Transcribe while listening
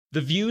The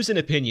views and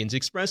opinions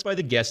expressed by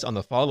the guests on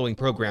the following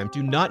program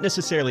do not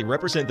necessarily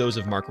represent those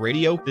of Mark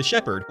Radio, The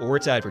Shepherd, or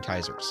its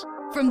advertisers.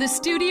 From the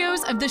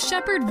studios of the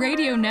Shepherd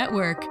Radio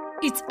Network,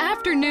 it's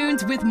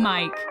Afternoons with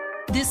Mike.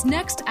 This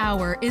next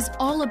hour is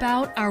all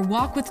about our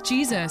walk with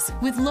Jesus,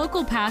 with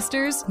local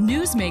pastors,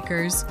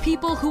 newsmakers,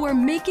 people who are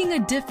making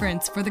a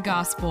difference for the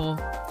gospel.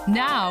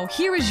 Now,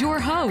 here is your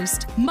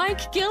host,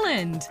 Mike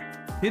Gilland.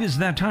 It is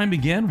that time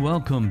again.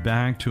 Welcome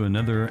back to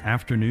another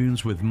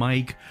Afternoons with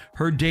Mike,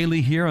 heard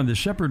daily here on the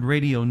Shepherd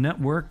Radio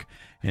Network,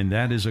 and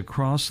that is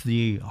across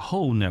the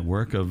whole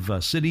network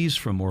of cities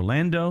from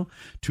Orlando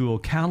to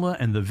Ocala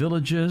and the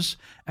Villages,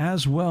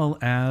 as well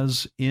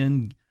as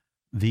in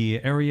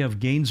the area of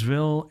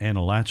Gainesville and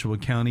Alachua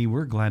County.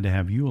 We're glad to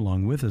have you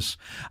along with us.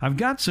 I've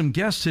got some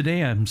guests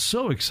today. I'm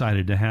so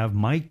excited to have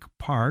Mike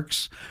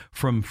Parks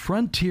from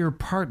Frontier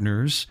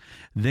Partners.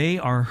 They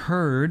are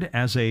heard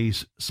as a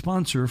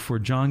sponsor for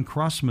John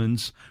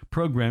Crossman's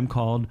program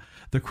called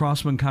The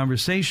Crossman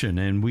Conversation,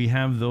 and we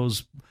have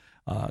those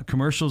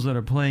commercials that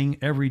are playing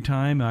every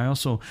time. I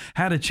also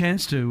had a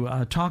chance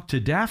to talk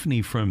to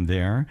Daphne from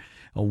there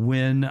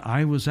when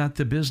I was at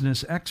the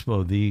Business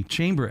Expo, the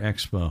Chamber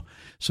Expo.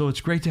 So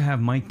it's great to have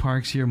Mike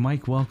Parks here.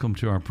 Mike, welcome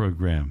to our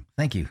program.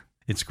 Thank you.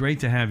 It's great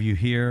to have you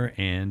here,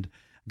 and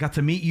got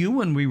to meet you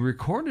when we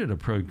recorded a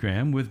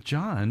program with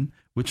John,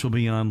 which will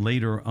be on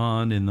later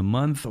on in the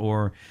month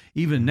or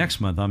even next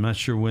month. I'm not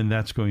sure when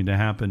that's going to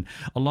happen.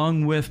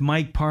 Along with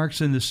Mike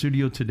Parks in the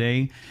studio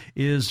today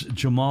is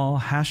Jamal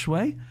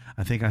Hashway.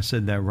 I think I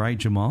said that right,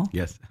 Jamal?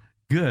 Yes.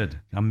 Good.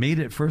 I made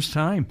it first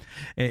time.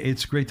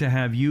 It's great to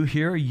have you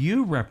here.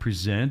 You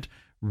represent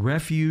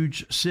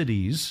Refuge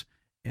Cities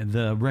and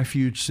the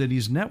Refuge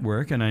Cities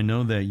Network, and I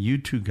know that you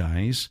two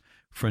guys,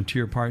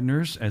 Frontier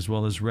Partners as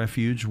well as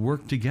Refuge,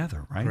 work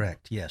together, right?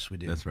 Correct. Yes, we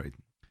do. That's right.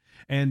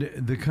 And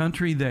the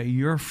country that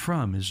you're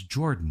from is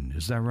Jordan.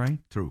 Is that right?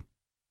 True.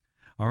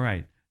 All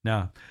right.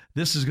 Now,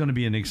 this is going to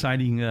be an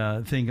exciting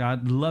thing.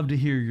 I'd love to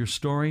hear your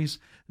stories.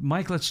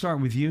 Mike, let's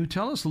start with you.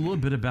 Tell us a little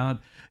bit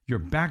about your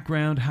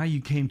background, how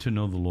you came to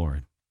know the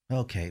Lord.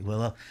 Okay.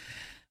 Well,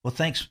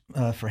 thanks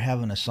for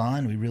having us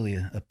on. We really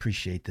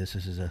appreciate this.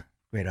 This is a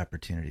great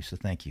opportunity. So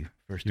thank you,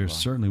 first You're of all.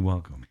 certainly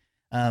welcome.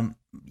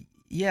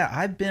 Yeah,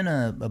 I've been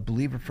a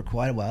believer for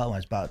quite a while. When I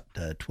was about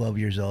 12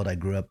 years old, I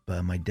grew up,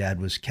 my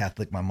dad was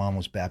Catholic, my mom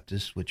was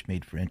Baptist, which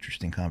made for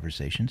interesting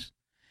conversations.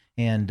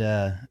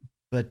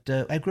 But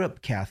I grew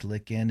up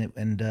Catholic,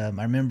 and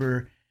I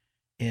remember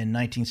in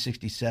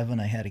 1967,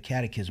 I had a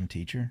catechism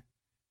teacher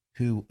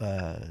who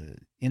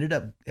ended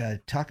up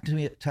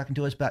talking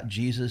to us about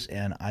Jesus,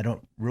 and I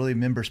don't really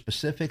remember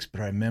specifics, but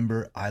I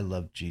remember I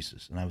loved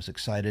Jesus, and I was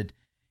excited.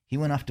 He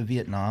went off to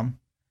Vietnam,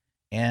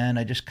 and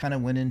I just kind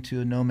of went into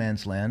a no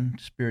man's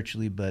land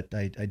spiritually, but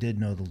I did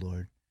know the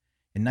Lord.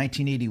 In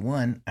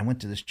 1981, I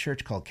went to this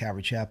church called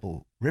Calvary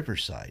Chapel,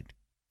 Riverside,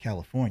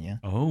 California.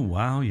 Oh,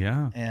 wow,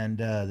 yeah. And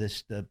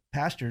the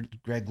pastor,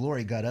 Greg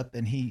Laurie, got up,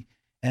 and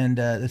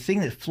the thing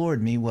that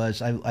floored me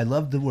was I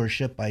loved the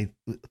worship. I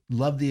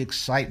loved the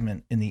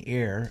excitement in the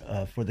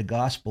air for the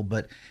gospel.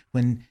 But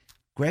when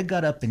Greg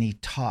got up and he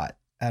taught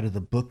out of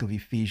the book of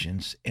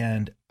Ephesians,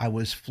 and I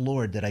was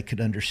floored that I could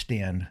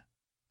understand,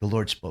 the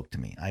Lord spoke to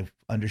me. I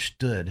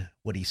understood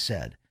what he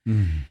said.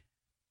 Mm-hmm.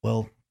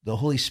 Well, the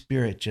Holy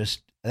Spirit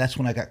that's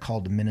when I got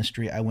called to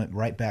ministry. I went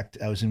right back.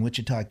 I was in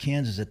Wichita,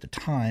 Kansas at the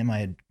time. I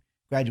had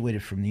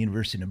graduated from the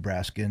University of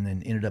Nebraska and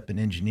then ended up an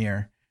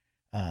engineer.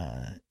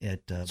 So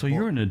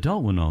you're an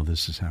adult when all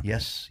this is happening?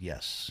 Yes.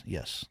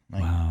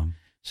 Wow.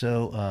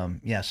 So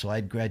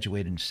I'd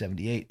graduated in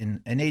 78.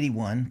 In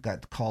 81,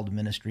 got called to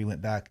ministry,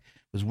 went back,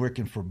 was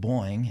working for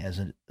Boeing as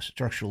a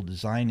structural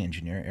design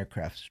engineer,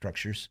 aircraft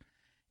structures,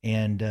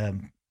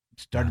 and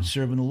started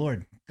serving the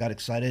Lord. Got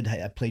excited.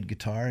 I played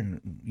guitar and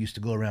used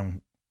to go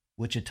around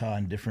Wichita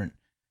in different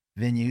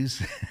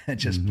venues,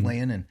 just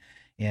playing, and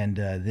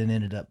then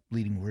ended up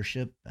leading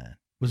worship.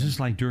 Was this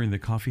like during the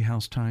coffee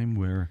house time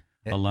where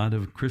a lot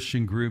of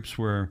Christian groups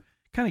were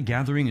kind of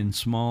gathering in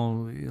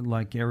small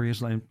like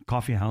areas like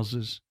coffee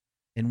houses?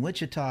 In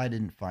Wichita, I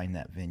didn't find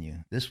that venue.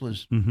 This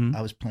was,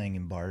 I was playing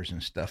in bars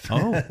and stuff.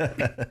 Oh.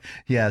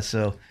 Yeah,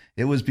 so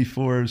it was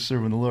before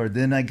serving the Lord.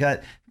 Then I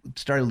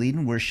started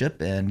leading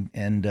worship, and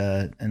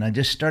I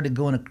just started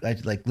going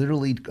like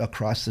literally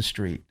across the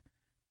street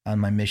on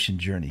my mission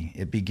journey.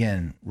 It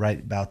began right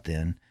about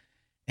then,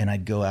 and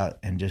I'd go out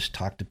and just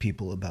talk to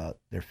people about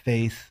their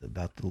faith,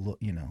 about the What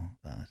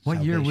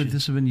salvation. year would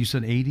this have been? You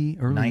said 80?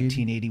 Early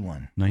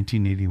 1981.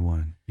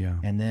 1981, yeah.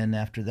 And then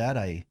after that,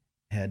 I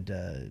had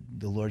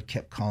the Lord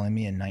kept calling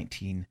me in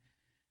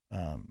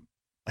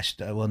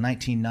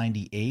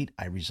 1998.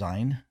 I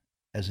resigned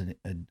as an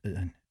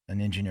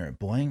engineer at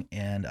Boeing,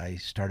 and I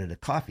started a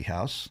coffee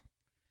house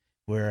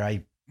where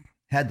I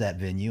had that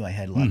venue. I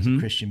had lots of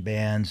Christian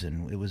bands,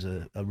 and it was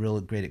a real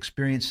great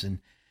experience. And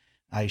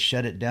I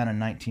shut it down in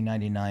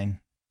 1999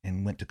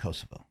 and went to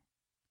Kosovo.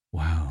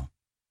 Wow.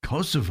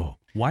 Kosovo.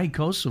 Why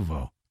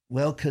Kosovo?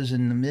 Well, because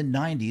in the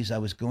mid-90s, I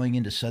was going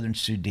into southern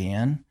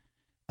Sudan.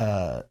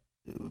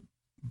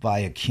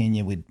 via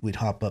Kenya. We'd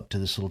hop up to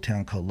this little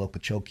town called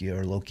Lokichokia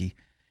or Loki,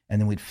 and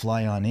then we'd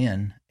fly on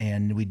in,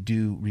 and we'd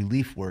do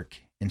relief work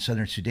in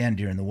southern Sudan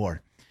during the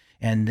war.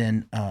 And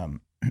then,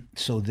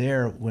 so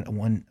there,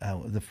 when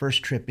the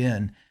first trip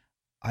in,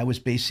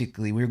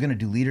 we were going to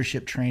do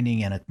leadership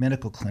training and a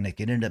medical clinic.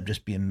 It ended up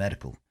just being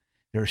medical.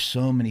 There were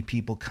so many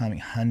people coming,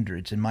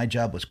 hundreds, and my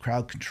job was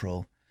crowd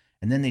control.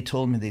 And then they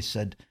told me, they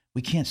said,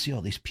 we can't see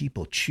all these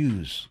people.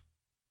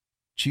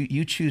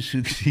 You choose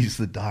who sees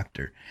the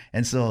doctor.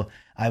 And so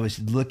I was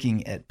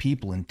looking at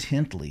people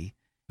intently,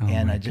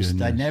 and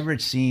I never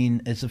had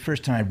seen, it's the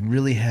first time I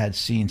really had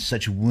seen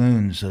such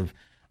wounds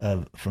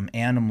from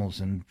animals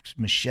and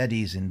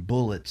machetes and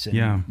bullets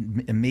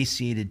and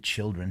emaciated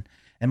children.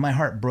 And my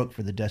heart broke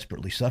for the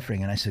desperately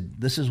suffering. And I said,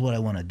 this is what I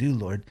want to do,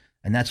 Lord.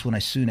 And that's when I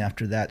soon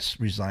after that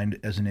resigned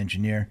as an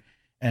engineer.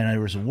 And there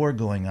was a war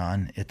going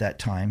on at that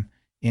time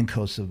in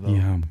Kosovo.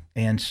 Yeah.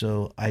 And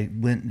so I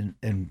went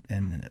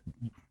and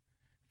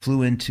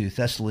flew into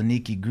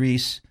Thessaloniki,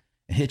 Greece,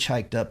 and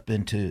hitchhiked up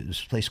into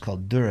this place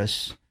called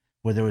Durrës,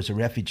 where there was a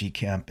refugee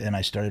camp. And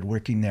I started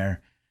working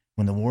there.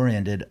 When the war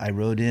ended, I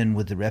rode in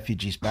with the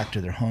refugees back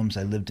to their homes.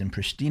 I lived in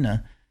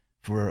Pristina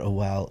for a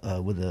while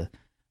with a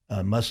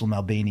Muslim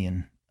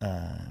Albanian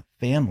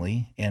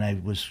family, and I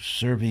was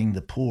serving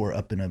the poor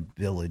up in a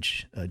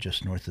village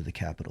just north of the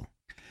capital.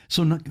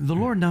 So the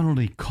Lord not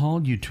only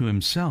called you to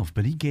himself,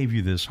 but he gave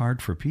you this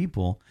heart for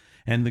people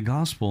and the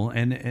gospel.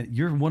 And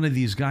you're one of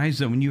these guys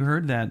that when you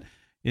heard that,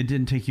 it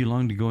didn't take you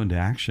long to go into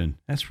action.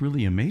 That's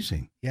really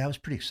amazing. Yeah, I was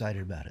pretty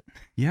excited about it.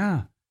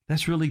 Yeah,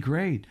 that's really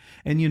great.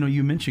 And,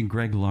 you mentioned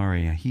Greg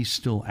Laurie. He's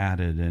still at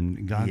it,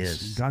 and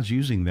God's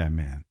using that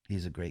man.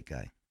 He's a great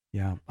guy.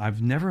 Yeah,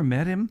 I've never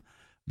met him,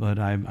 but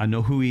I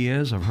know who he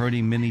is. I've heard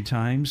him many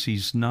times.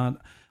 He's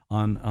not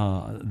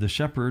on the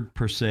Shepherd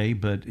per se,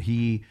 but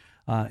he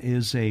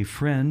is a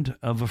friend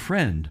of a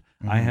friend.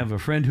 Mm-hmm. I have a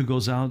friend who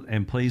goes out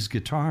and plays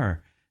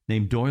guitar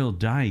named Doyle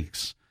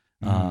Dykes,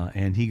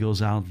 and he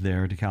goes out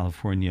there to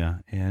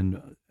California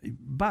and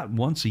about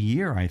once a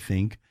year, I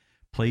think,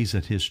 plays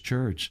at his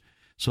church.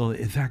 So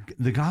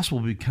the gospel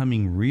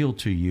becoming real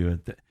to you,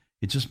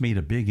 it just made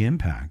a big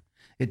impact.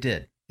 It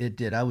did. It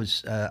did.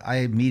 I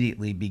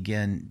immediately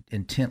began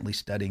intently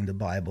studying the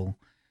Bible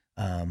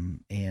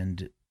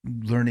and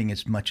learning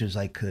as much as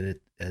I could,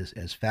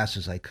 as fast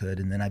as I could.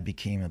 And then I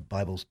became a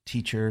Bible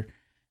teacher,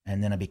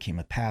 and then I became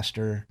a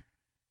pastor,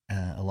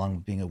 along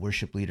with being a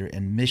worship leader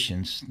and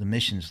the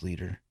missions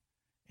leader.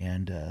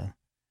 And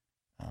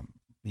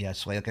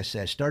so like I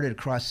said, I started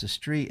across the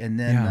street, and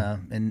then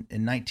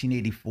in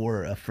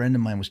 1984, a friend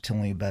of mine was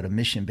telling me about a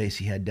mission base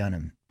he had down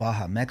in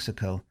Baja,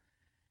 Mexico,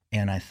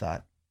 and I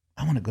thought,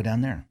 I want to go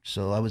down there.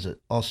 So I was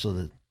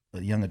also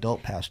a young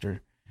adult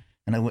pastor,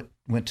 and I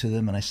went to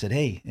them and I said,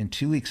 hey, in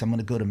 2 weeks, I'm going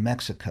to go to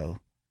Mexico,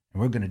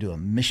 and we're going to do a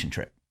mission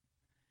trip.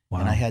 Wow.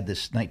 And I had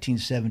this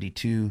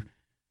 1972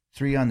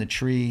 3 on the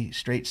tree,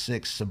 straight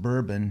 6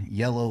 Suburban,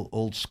 yellow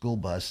old school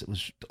bus. It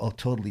was all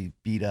totally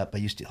beat up. I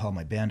used to haul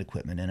my band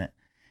equipment in it,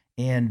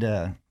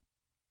 and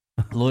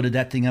loaded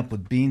that thing up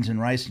with beans and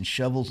rice and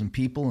shovels and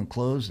people and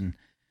clothes, and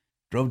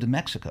drove to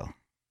Mexico.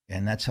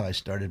 And that's how I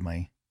started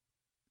my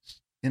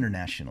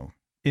international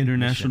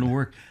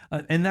work.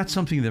 And that's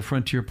something that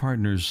Frontier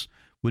Partners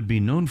would be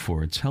known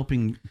for. It's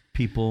helping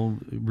people,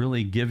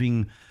 really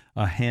giving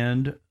a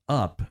hand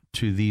up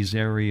to these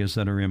areas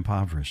that are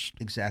impoverished.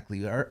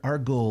 Exactly. Our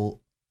goal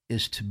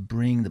is to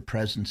bring the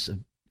presence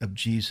of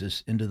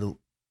Jesus into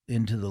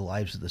the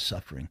lives of the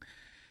suffering.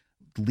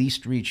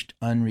 Least reached,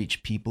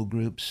 unreached people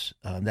groups.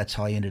 That's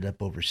how I ended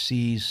up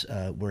overseas,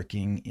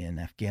 working in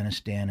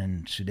Afghanistan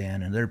and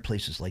Sudan and other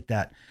places like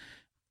that.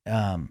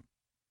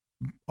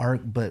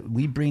 But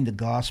we bring the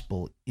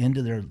gospel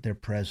into their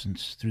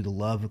presence through the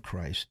love of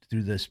Christ,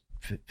 through this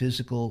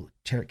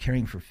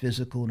caring for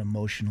physical and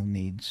emotional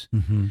needs.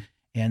 Mm-hmm.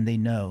 And they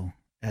know,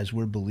 as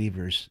we're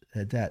believers,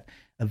 that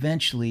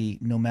eventually,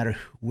 no matter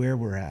where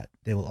we're at,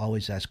 they will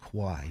always ask,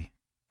 why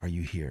are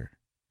you here?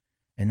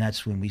 And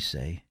that's when we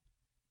say,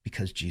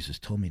 because Jesus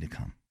told me to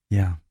come.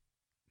 Yeah.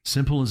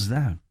 Simple as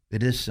that.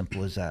 It is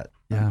simple as that.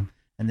 Yeah.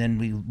 And then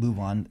we move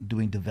on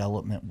doing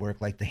development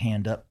work, like the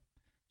hand up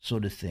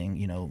sort of thing,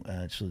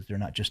 so that they're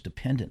not just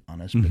dependent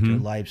on us, but their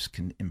lives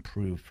can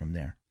improve from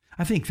there.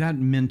 I think that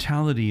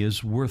mentality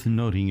is worth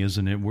noting,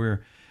 isn't it?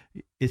 Where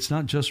it's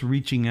not just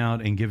reaching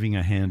out and giving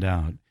a hand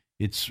out.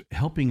 It's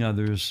helping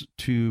others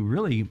to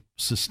really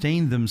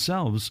sustain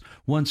themselves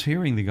once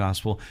hearing the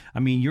gospel. I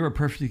mean, you're a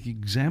perfect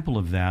example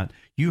of that.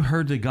 You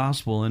heard the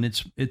gospel, and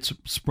it's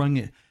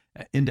sprung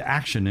into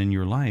action in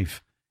your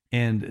life.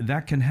 And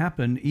that can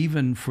happen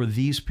even for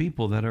these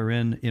people that are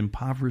in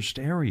impoverished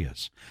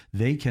areas.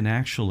 They can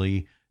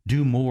actually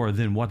do more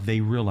than what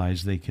they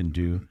realize they can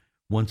do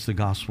once the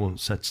gospel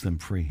sets them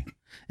free.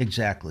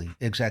 Exactly.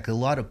 A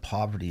lot of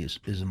poverty is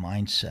a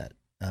mindset.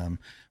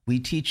 We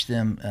teach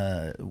them,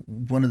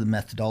 one of the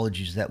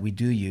methodologies that we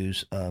do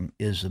use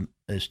is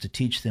to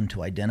teach them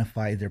to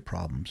identify their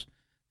problems,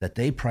 that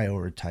they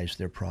prioritize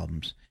their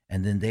problems,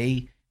 and then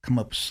they come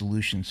up with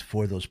solutions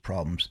for those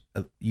problems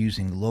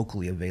using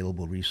locally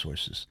available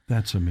resources.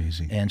 That's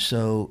amazing. And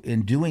so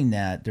in doing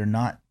that, they're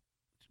not,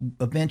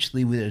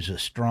 eventually there's a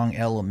strong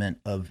element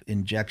of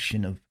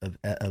injection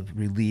of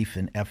relief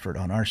and effort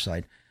on our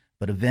side,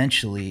 but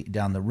eventually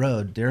down the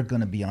road, they're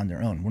going to be on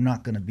their own. We're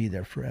not going to be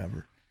there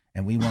forever.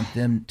 And we want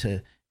them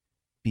to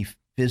be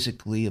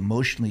physically,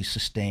 emotionally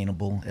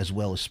sustainable as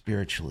well as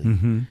spiritually.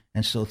 Mm-hmm.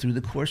 And so through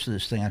the course of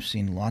this thing, I've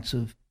seen lots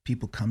of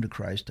people come to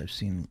Christ. I've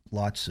seen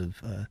lots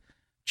of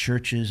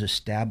churches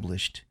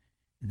established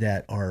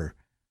that are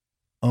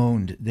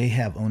owned. They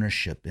have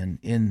ownership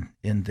in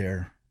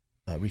their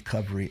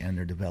recovery and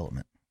their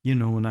development. You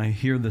know, when I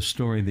hear the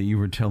story that you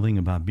were telling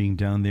about being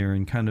down there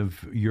and kind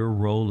of your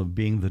role of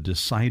being the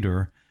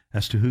decider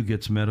as to who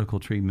gets medical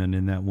treatment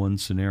in that one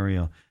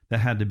scenario, that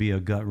had to be a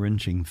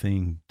gut-wrenching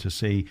thing to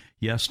say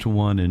yes to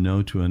one and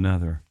no to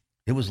another.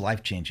 It was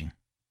life-changing.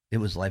 It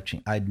was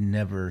life-changing. I'd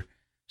never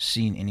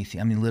seen anything.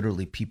 I mean,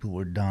 literally, people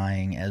were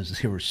dying as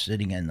they were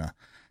sitting in the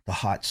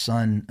hot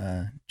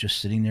sun, just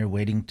sitting there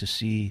waiting to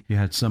see. You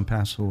had some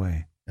pass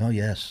away. Oh,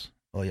 yes.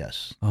 Oh,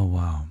 yes. Oh,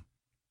 wow.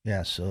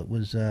 Yeah, so it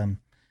was,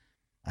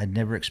 I'd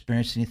never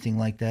experienced anything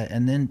like that.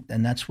 And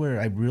that's where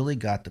I really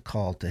got the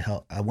call to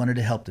help. I wanted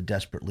to help the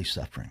desperately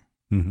suffering.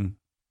 Mm-hmm.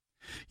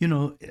 You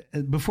know,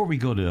 before we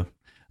go to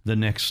the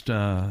next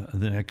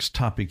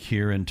topic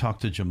here and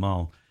talk to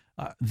Jamal,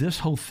 this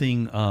whole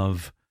thing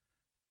of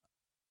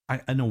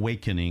an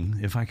awakening,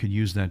 if I could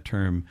use that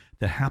term,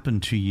 that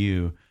happened to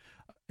you,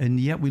 and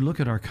yet we look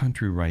at our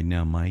country right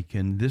now, Mike,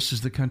 and this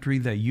is the country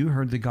that you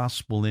heard the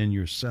gospel in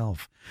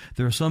yourself.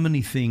 There are so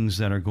many things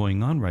that are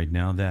going on right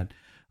now that,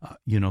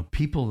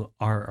 people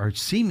are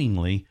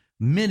seemingly,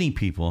 many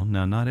people,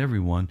 now not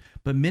everyone,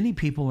 but many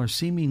people are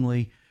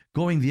seemingly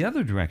going the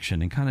other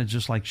direction and kind of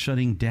just like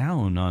shutting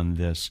down on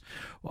this.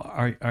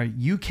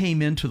 You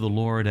came into the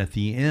Lord at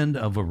the end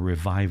of a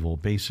revival,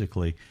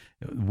 basically.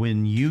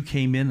 When you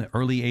came in the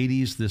early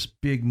 80s, this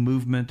big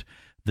movement,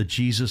 the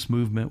Jesus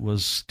movement,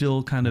 was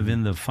still kind of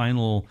in the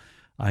final,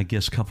 I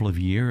guess, couple of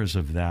years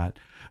of that.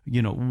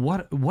 You know,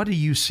 what do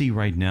you see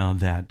right now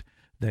that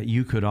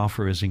you could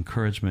offer as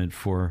encouragement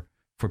for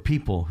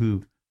people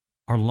who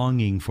are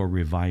longing for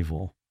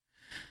revival?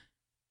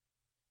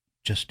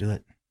 Just do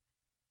it.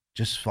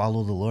 Just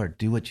follow the Lord.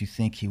 Do what you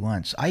think He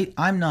wants.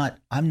 I'm not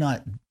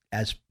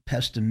as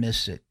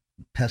pessimistic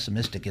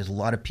as a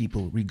lot of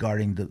people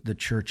regarding the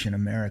church in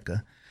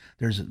America.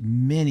 There's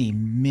many,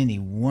 many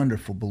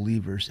wonderful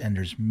believers, and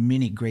there's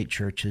many great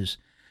churches.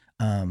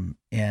 And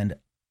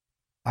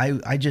I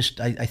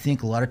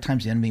think a lot of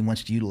times the enemy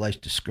wants to utilize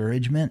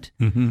discouragement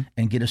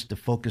and get us to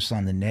focus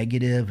on the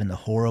negative and the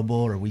horrible,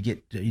 or we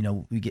get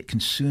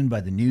consumed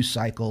by the news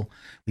cycle.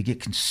 We get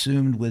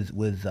consumed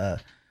with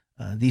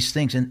these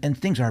things, and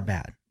things are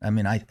bad. I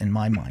mean, in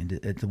my mind,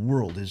 the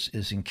world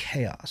is in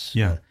chaos.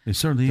 Yeah, it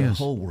certainly is.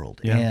 The whole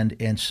world, yeah.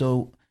 and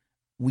so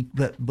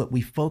but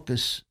we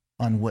focus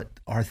on what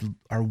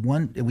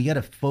we got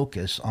to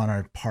focus on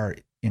our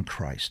part in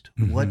Christ.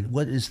 Mm-hmm.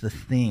 What is the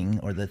thing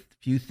or the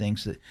few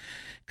things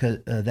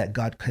that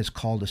God has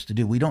called us to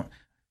do?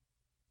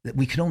 That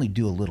we can only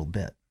do a little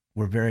bit.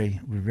 We're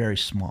very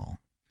small.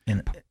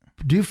 And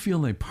do you feel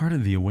like part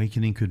of the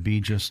awakening could be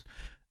just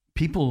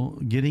people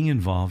getting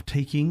involved,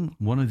 taking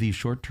one of these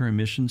short-term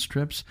mission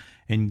trips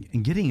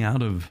and getting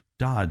out of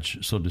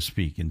Dodge, so to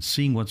speak, and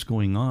seeing what's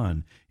going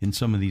on in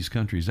some of these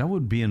countries? That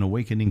would be an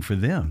awakening for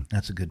them.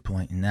 That's a good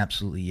point, and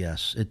absolutely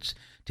yes. It's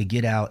to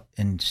get out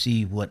and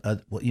see what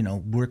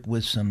work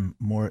with some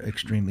more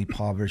extremely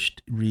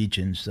impoverished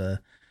regions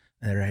that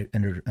are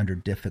under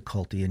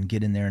difficulty, and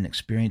get in there and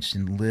experience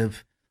and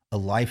live a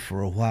life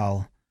for a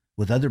while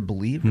with other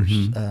believers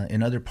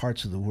in other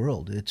parts of the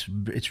world.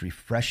 It's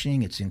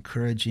refreshing. It's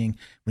encouraging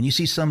when you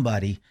see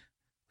somebody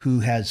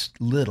who has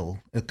little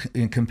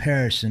in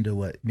comparison to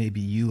what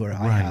maybe you or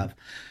I have,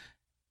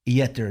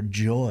 yet their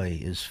joy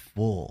is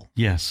full.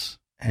 Yes.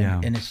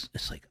 And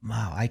it's like,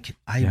 wow, I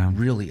can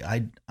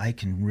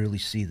really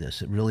see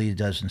this. It really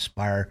does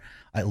inspire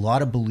a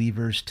lot of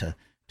believers to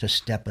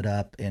step it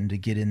up and to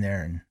get in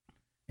there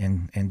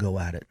and go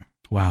at it.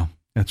 Wow.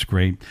 That's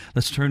great.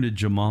 Let's turn to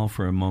Jamal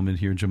for a moment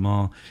here.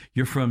 Jamal,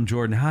 you're from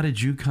Jordan. How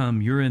did you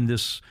come? You're in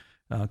this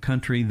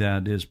country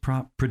that is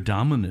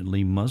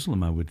predominantly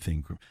Muslim, I would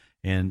think.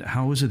 And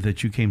how is it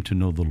that you came to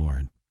know the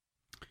Lord?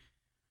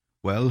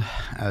 Well,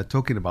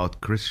 talking about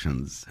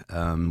Christians,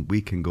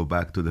 we can go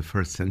back to the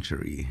first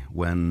century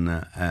when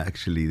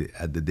actually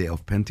at the day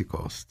of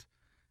Pentecost,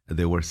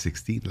 there were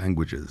 16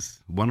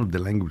 languages. One of the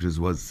languages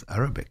was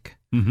Arabic.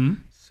 Mm-hmm.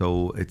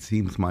 So it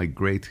seems my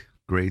great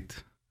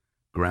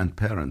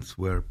grandparents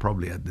were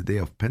probably at the day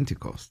of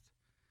Pentecost.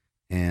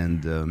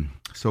 And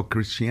so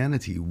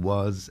Christianity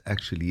was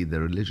actually the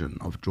religion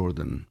of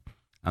Jordan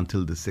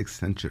until the 6th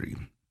century.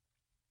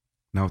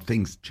 Now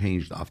things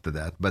changed after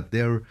that, but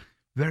there are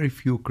very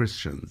few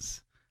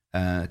Christians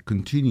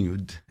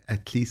continued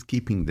at least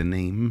keeping the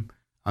name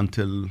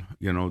until,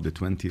 the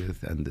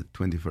 20th and the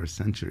 21st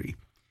century.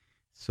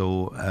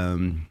 So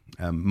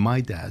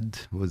my dad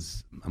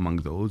was among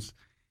those.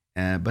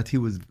 But he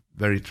was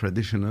very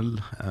traditional,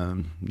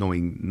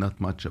 knowing not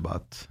much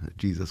about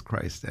Jesus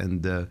Christ,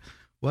 and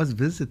was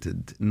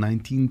visited in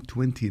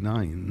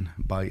 1929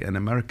 by an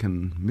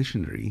American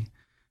missionary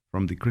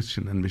from the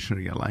Christian and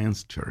Missionary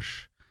Alliance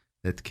Church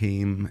that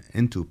came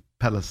into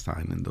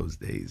Palestine in those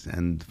days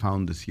and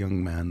found this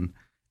young man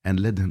and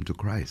led him to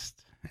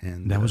Christ.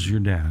 And that was your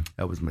dad?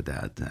 That was my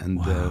dad. And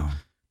wow.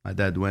 My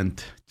dad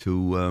went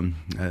to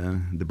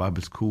the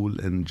Bible school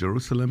in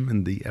Jerusalem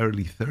in the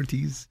early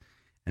 30s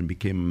and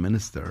became a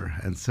minister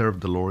and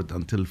served the Lord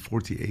until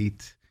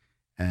 48,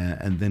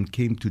 and then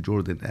came to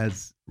Jordan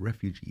as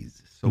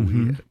refugees. So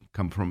we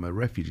come from a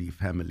refugee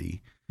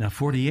family. Now,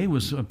 48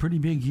 was a pretty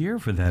big year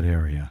for that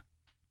area.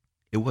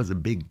 It was a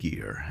big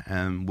year,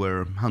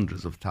 where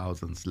hundreds of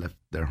thousands left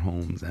their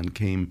homes and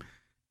came,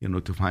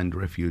 to find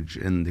refuge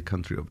in the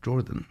country of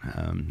Jordan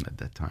at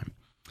that time.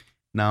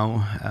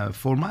 Now,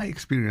 for my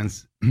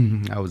experience,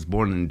 I was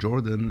born in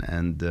Jordan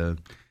and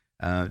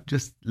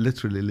just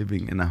literally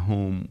living in a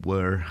home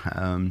where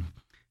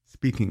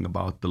speaking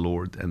about the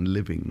Lord and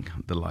living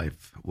the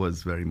life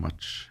was very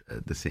much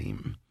the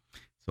same.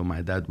 So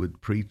my dad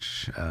would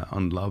preach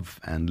on love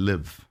and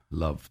live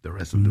love the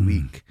rest of the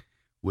week,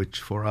 which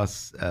for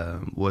us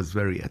was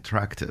very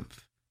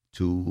attractive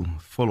to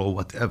follow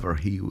whatever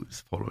he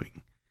was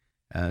following.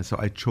 So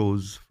I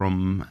chose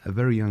from a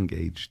very young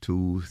age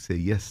to say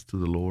yes to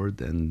the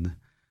Lord and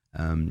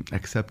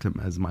accept him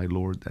as my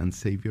Lord and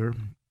Savior.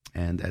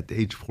 And at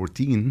age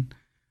 14,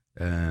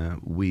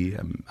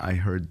 I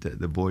heard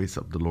the voice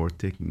of the Lord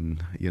to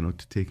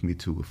take me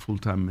to a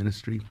full-time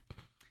ministry,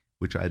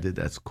 which I did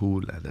at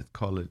school and at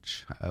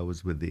college. I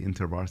was with the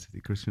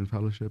InterVarsity Christian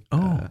Fellowship.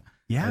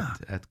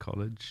 At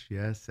college,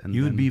 yes. And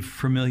you would be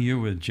familiar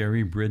with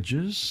Jerry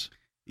Bridges?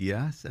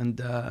 Yes,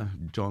 and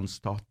John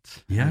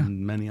Stott, yeah,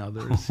 and many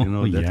others,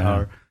 that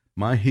are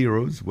my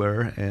heroes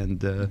were.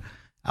 And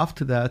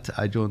after that,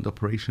 I joined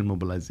Operation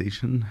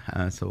Mobilization.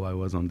 So I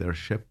was on their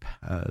ship,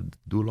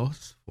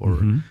 Doulos,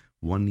 for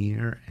 1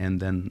 year. And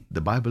then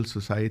the Bible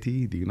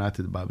Society, the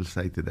United Bible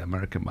Society, the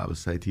American Bible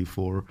Society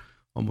for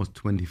almost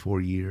 24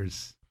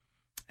 years.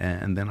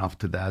 And then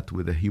after that,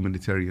 with the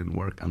humanitarian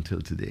work until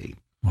today.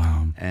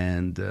 Wow.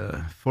 And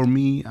for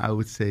me, I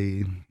would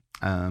say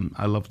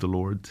I love the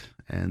Lord.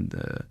 And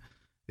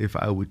if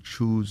I would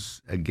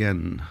choose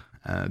again,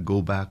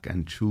 go back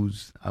and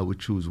choose, I would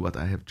choose what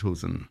I have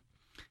chosen.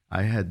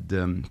 I had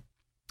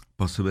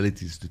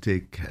possibilities to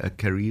take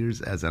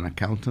careers as an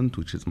accountant,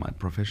 which is my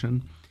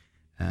profession.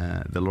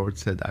 The Lord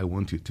said, I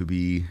want you to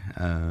be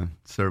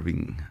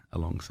serving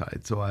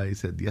alongside. So I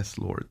said, yes,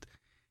 Lord.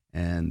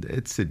 And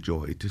it's a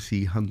joy to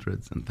see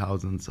hundreds and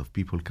thousands of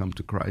people come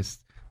to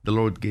Christ. The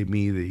Lord gave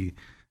me the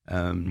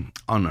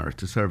honor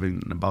to serve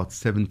in about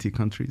 70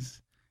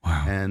 countries.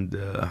 Wow. And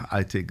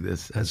I take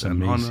this as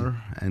an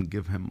honor and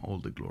give him all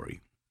the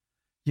glory.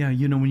 Yeah,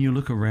 when you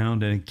look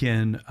around, and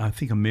again, I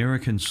think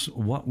Americans,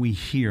 what we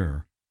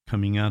hear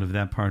coming out of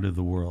that part of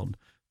the world,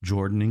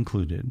 Jordan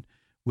included,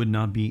 would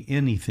not be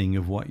anything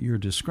of what you're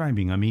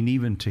describing. I mean,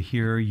 even to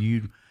hear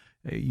you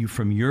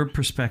from your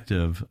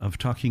perspective of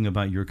talking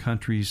about your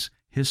country's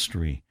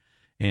history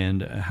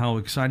and how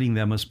exciting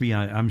that must be.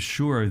 I'm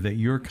sure that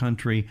your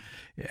country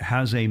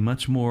has a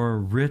much more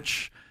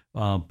rich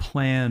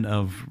plan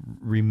of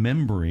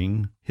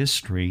remembering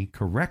history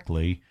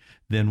correctly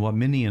than what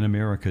many in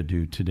America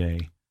do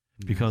today.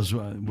 Because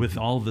with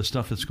all the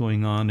stuff that's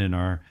going on in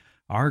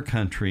our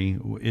country,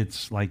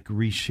 it's like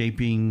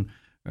reshaping,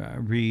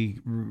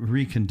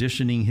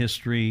 reconditioning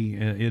history.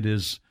 It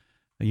is,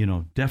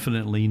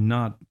 definitely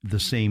not the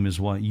same as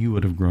what you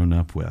would have grown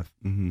up with.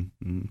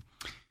 Mm-hmm.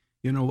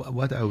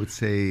 What I would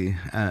say,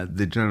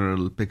 the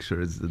general picture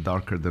is the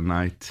darker the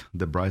night,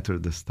 the brighter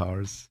the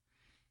stars.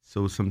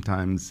 So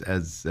sometimes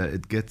as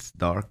it gets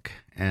dark,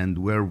 and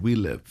where we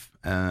live,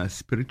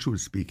 spiritually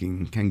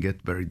speaking, can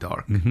get very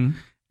dark. Mm-hmm.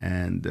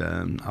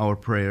 And our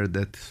prayer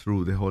that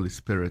through the Holy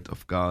Spirit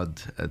of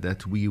God,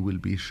 that we will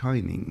be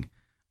shining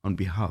on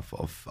behalf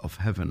of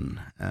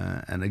heaven.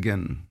 And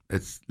again,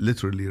 it's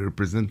literally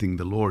representing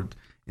the Lord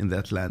in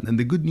that land. And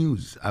the good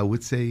news, I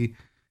would say,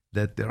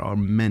 that there are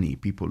many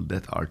people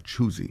that are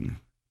choosing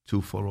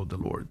to follow the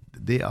Lord.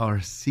 They are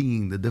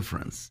seeing the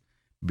difference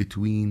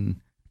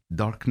between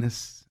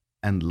darkness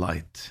and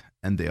light,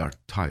 and they are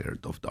tired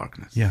of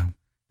darkness. Yeah.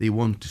 They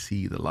want to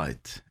see the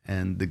light.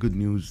 And the good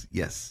news,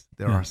 yes,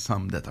 there are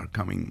some that are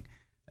coming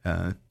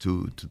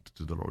to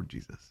the Lord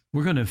Jesus.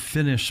 We're going to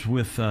finish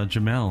with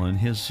Jamal and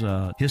his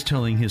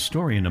telling his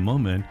story in a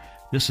moment.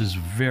 This is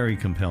very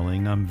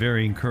compelling. I'm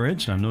very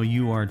encouraged. I know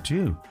you are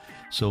too.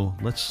 So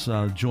let's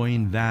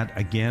join that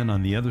again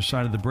on the other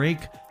side of the break.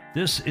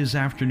 This is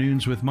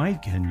Afternoons with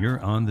Mike, and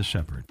you're on The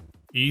Shepherd.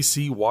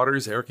 EC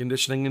Waters Air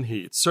Conditioning and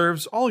Heat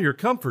serves all your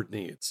comfort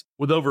needs.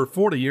 With over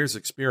 40 years'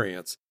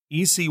 experience,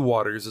 EC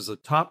Waters is a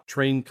top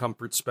trained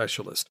comfort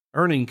specialist,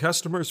 earning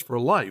customers for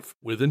life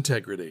with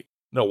integrity.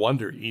 No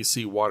wonder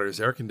EC Waters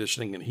Air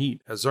Conditioning and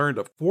Heat has earned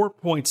a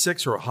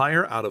 4.6 or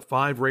higher out of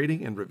 5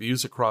 rating and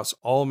reviews across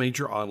all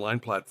major online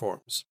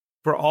platforms.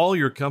 For all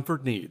your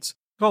comfort needs,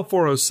 Call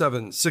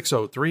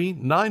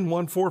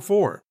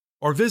 407-603-9144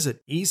 or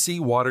visit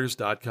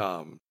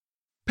ecwaters.com.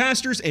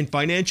 Pastors and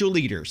financial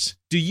leaders,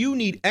 do you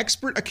need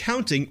expert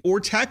accounting or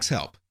tax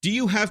help? Do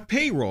you have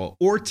payroll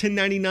or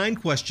 1099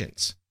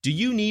 questions? Do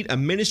you need a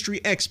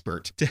ministry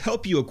expert to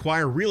help you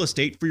acquire real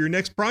estate for your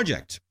next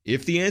project?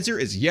 If the answer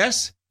is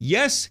yes,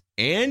 yes,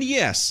 and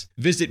yes,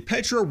 visit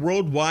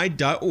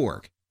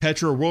petraworldwide.org.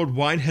 Petra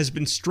Worldwide has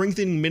been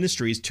strengthening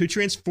ministries to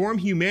transform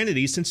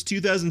humanity since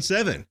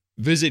 2007.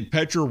 Visit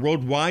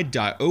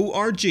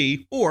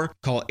petraworldwide.org or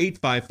call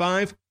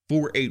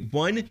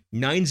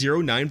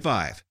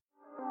 855-481-9095.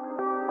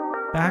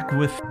 Back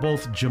with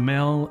both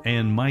Jamel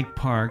and Mike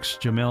Parks.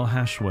 Jamel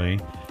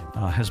Hashway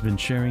has been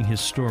sharing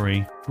his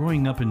story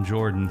growing up in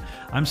Jordan.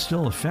 I'm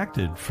still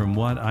affected from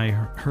what I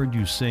heard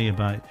you say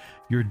about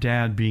your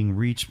dad being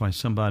reached by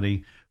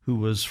somebody who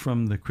was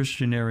from the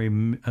Christian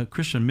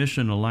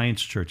Mission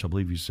Alliance Church, I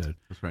believe you said.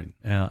 That's right.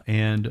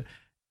 And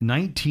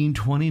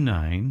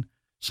 1929,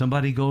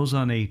 somebody goes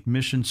on a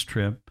missions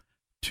trip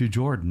to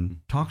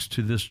Jordan, talks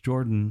to this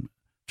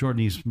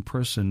Jordanese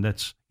person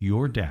that's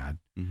your dad,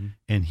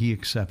 and he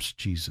accepts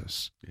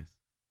Jesus. Yes.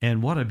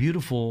 And what a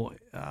beautiful,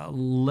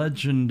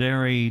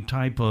 legendary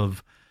type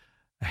of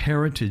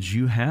heritage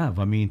you have.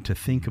 I mean, to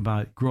think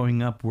about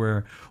growing up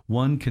where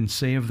one can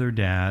say of their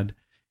dad,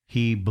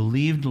 he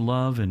believed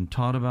love and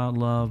taught about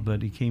love,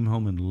 but he came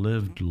home and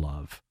lived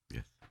love.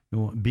 Yes.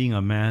 Being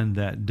a man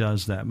that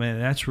does that, man,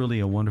 that's really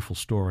a wonderful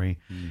story.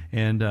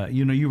 And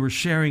you were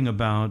sharing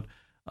about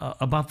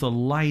the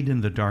light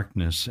in the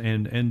darkness,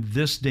 and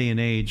this day and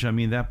age. I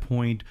mean, that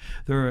point,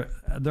 there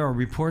are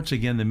reports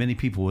again that many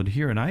people would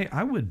hear, and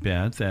I would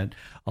bet that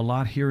a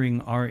lot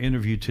hearing our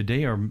interview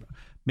today are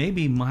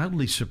maybe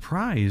mildly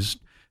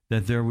surprised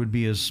that there would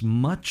be as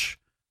much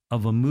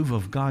of a move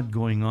of God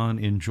going on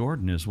in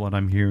Jordan is what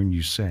I'm hearing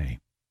you say.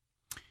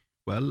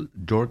 Well,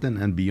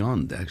 Jordan and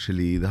beyond,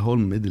 actually, the whole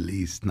Middle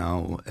East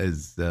now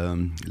is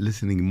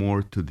listening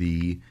more to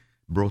the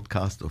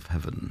broadcast of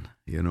heaven.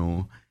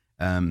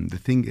 The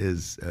thing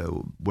is,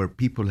 where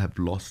people have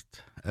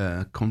lost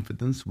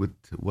confidence with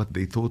what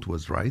they thought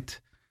was right,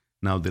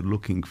 now they're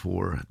looking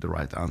for the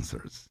right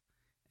answers.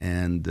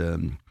 And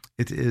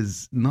it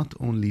is not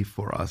only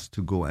for us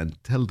to go and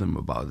tell them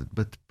about it,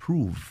 but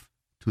prove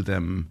to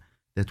them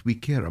that we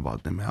care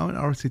about them.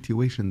 Our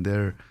situation,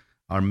 there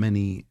are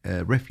many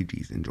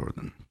refugees in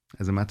Jordan.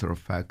 As a matter of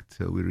fact,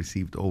 we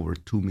received over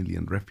 2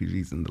 million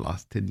refugees in the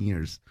last 10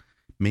 years,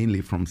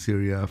 mainly from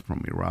Syria,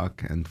 from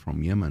Iraq, and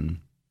from Yemen.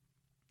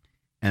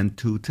 And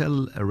to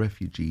tell a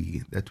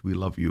refugee that we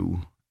love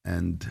you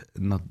and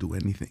not do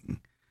anything,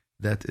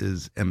 that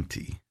is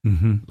empty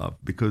love.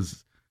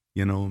 Because,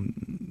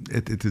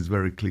 it is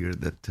very clear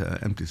that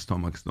empty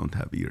stomachs don't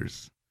have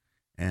ears.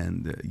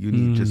 And you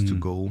need just to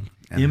go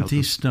and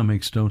empty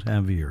stomachs don't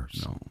have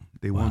ears. No,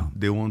 they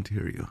won't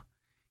hear you.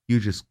 You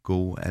just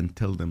go and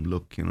tell them,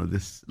 look,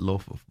 this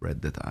loaf of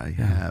bread that I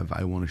have,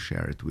 I want to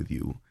share it with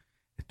you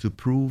to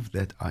prove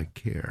that I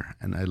care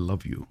and I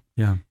love you.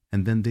 Yeah.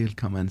 And then they'll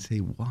come and say,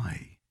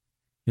 why?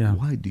 Yeah.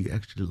 Why do you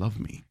actually love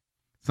me?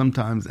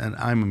 Sometimes, and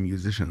I'm a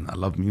musician, I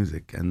love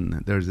music.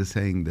 And there's a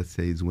saying that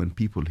says, when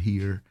people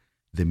hear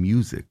the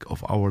music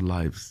of our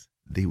lives,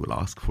 they will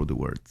ask for the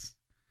words.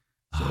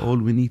 So all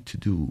we need to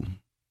do,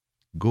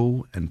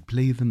 go and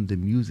play them the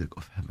music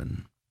of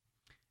heaven.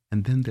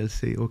 And then they'll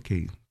say,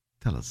 okay,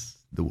 tell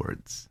us the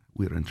words.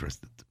 We're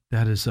interested.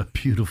 That is a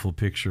beautiful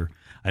picture.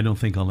 I don't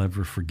think I'll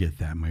ever forget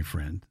that, my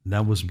friend.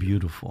 That was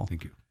beautiful.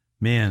 Thank you.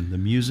 Man, the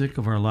music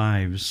of our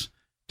lives,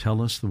 tell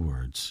us the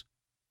words.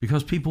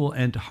 Because people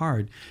at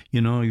heart,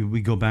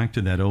 we go back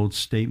to that old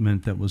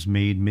statement that was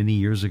made many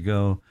years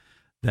ago,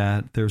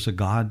 that there's a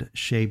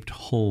God-shaped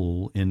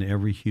hole in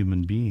every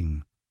human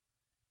being.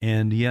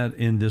 And yet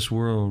in this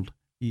world,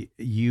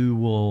 you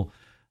will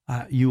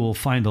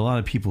find a lot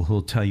of people who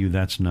will tell you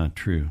that's not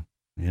true.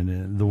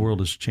 And the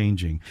world is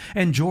changing.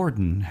 And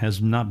Jordan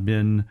has not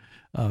been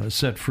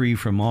set free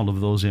from all of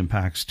those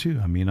impacts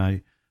too. I mean,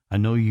 I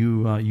know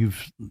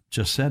you've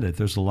just said it.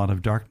 There's a lot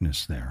of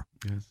darkness there.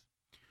 Yes.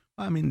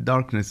 I mean,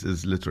 darkness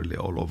is literally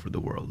all over the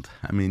world.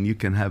 I mean, you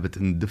can have it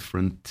in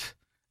different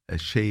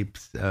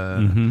shapes.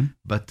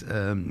 But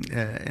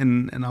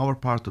in our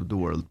part of the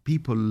world,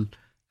 people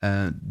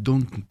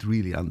don't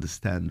really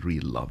understand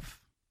real love.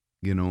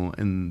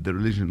 In the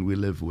religion we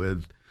live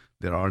with,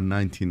 there are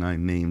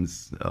 99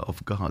 names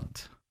of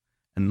God,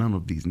 and none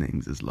of these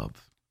names is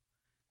love.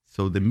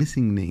 So the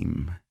missing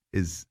name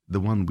is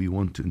the one we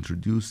want to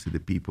introduce to the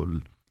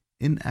people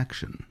in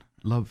action,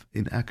 love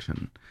in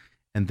action.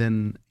 And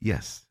then,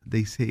 yes,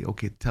 they say,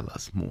 okay, tell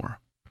us more.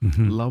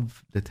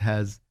 Love that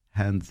has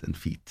hands and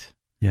feet.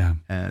 Yeah.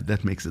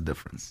 That makes a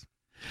difference.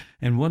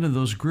 And one of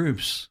those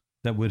groups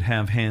that would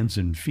have hands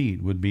and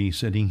feet would be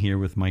sitting here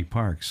with Mike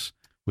Parks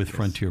with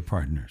Frontier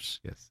Partners.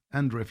 Yes.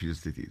 And Refuge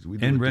Cities.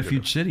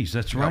 Refuge Cities.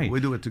 That's right.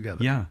 We do it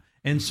together. Yeah.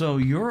 And so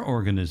your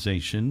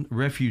organization,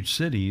 Refuge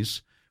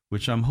Cities,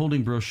 which I'm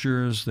holding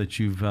brochures that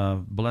you've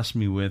blessed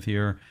me with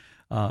here,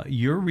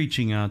 you're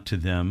reaching out to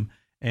them.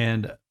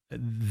 And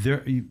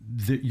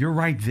you're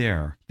right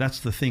there. That's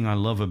the thing I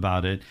love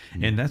about it.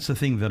 And that's the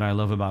thing that I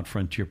love about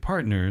Frontier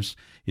Partners,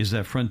 is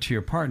that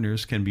Frontier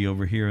Partners can be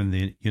over here in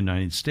the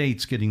United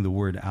States getting the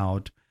word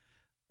out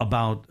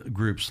about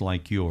groups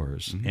like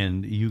yours.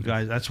 And you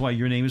guys, that's why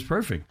your name is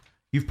perfect.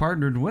 You've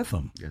partnered with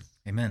them. Yes.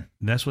 Amen.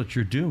 That's what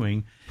you're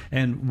doing.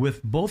 And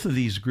with both of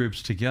these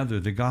groups together,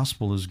 the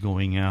gospel is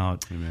going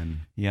out.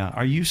 Amen. Yeah.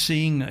 Are you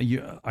seeing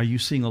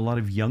a lot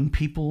of young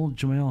people,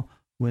 Jamel,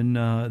 when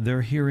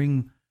they're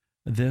hearing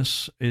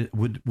this?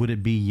 Would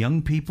it be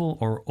young people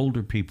or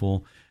older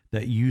people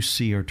that you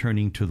see are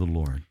turning to the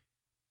Lord?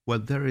 Well,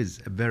 there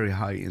is a very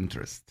high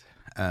interest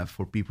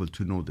for people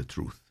to know the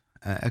truth.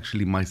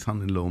 Actually, my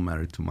son-in-law,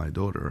 married to my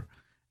daughter,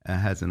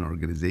 has an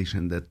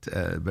organization that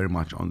very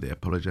much on the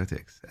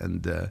apologetics.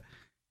 And,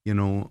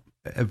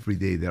 every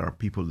day there are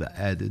people that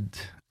added,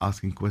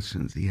 asking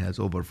questions. He has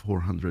over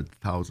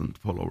 400,000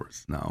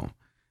 followers now,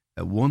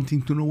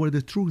 wanting to know where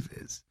the truth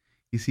is.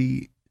 You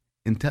see,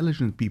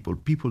 intelligent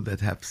people that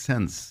have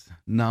sense,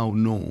 now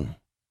know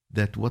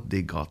that what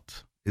they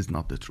got is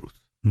not the truth.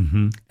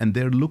 And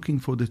they're looking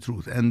for the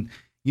truth. And,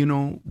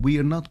 we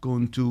are not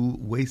going to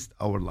waste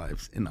our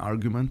lives in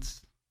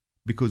arguments,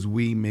 because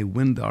we may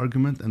win the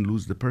argument and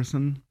lose the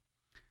person.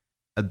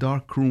 A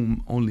dark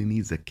room only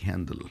needs a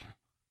candle.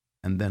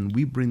 And then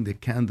we bring the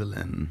candle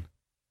in,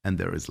 and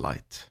there is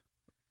light.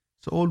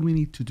 So all we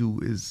need to do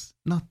is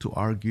not to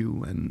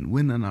argue and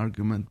win an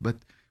argument, but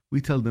we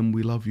tell them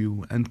we love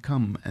you, and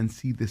come and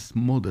see this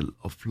model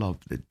of love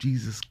that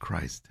Jesus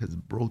Christ has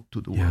brought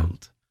to the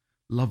world.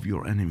 Love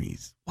your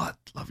enemies. What?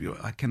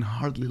 I can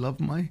hardly love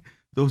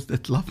those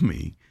that love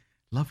me.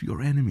 Love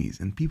your enemies.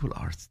 And people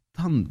are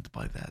stunned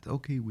by that.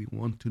 Okay, we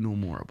want to know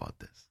more about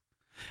this.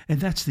 And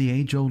that's the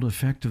age-old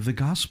effect of the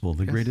gospel,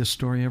 the greatest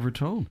story ever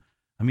told.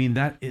 I mean,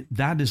 that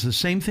is the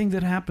same thing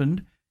that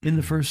happened in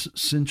the first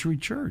century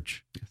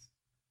church. Yes.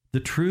 The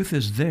truth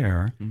is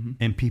there,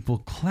 and people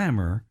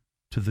clamor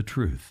to the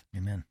truth.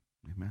 Amen.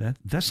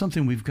 That's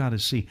something we've got to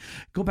see.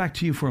 Go back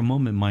to you for a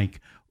moment, Mike.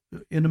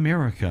 In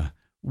America,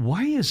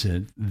 why is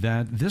it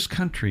that this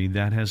country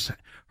that has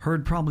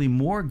heard probably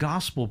more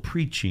gospel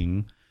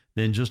preaching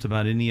than just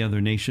about any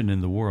other nation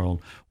in the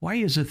world, why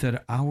is it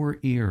that our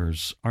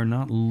ears are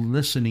not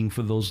listening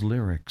for those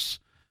lyrics,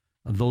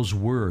 those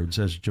words,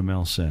 as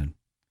Jamel said?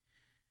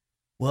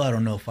 Well, I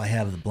don't know if I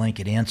have the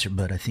blanket answer,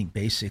 but I think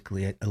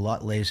basically a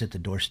lot lays at the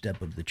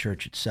doorstep of the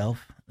church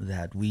itself,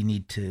 that we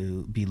need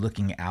to be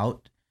looking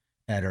out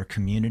at our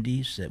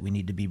communities, that we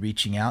need to be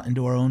reaching out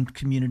into our own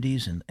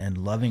communities and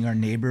loving our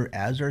neighbor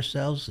as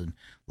ourselves, and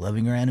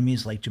loving our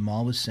enemies, like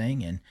Jamal was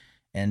saying.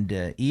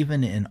 And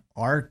even in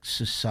our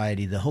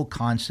society, the whole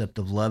concept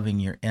of loving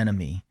your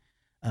enemy,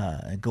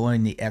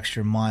 going the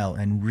extra mile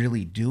and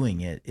really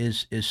doing it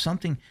is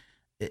something,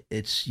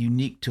 it's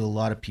unique to a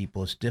lot of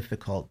people. It's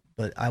difficult.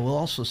 But I will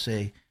also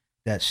say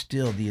that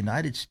still the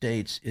United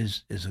States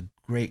is a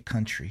great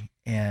country,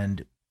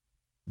 and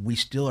we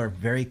still are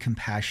very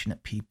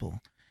compassionate people.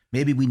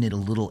 Maybe we need a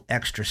little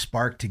extra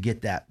spark to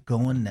get that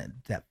going,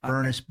 that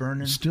furnace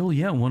burning. Still,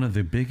 one of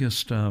the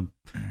biggest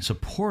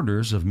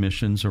supporters of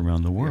missions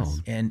around the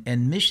world. Yes.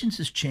 And missions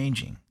is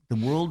changing. The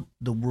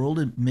world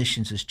of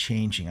missions is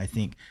changing, I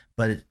think.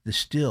 But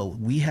still,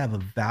 we have a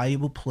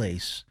valuable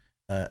place.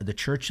 The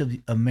Church of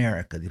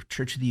America, the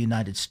Church of the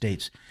United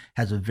States,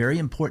 has a very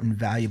important,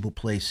 valuable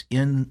place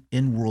in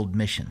world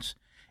missions,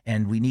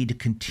 and we need to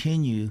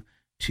continue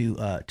to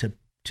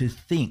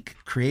think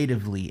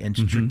creatively and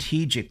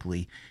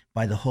strategically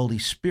by the Holy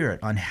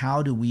Spirit on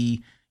how do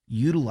we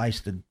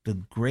utilize the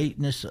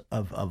greatness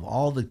of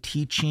all the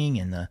teaching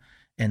and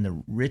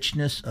the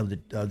richness of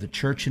the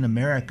church in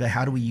America.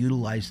 How do we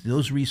utilize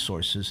those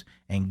resources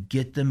and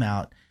get them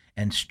out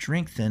and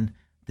strengthen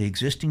the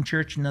existing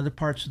church in other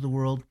parts of the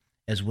world,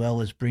 as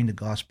well as bring the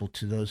gospel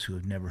to those who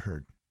have never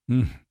heard?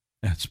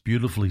 That's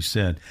beautifully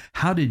said.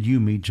 How did you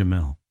meet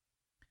Jamel?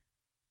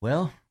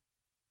 Well,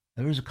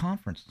 there was a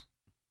conference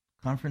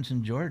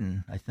in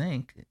Jordan, I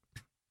think.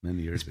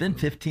 Many years It's been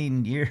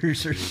 15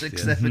 years or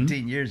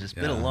 17 years. It's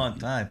been a long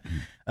time.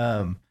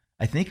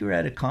 I think we were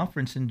at a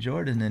conference in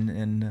Jordan,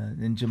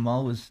 and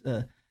Jamal was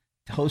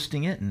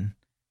hosting it,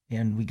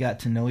 and we got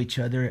to know each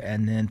other.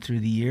 And then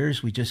through the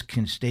years, we just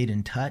stayed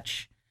in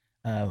touch.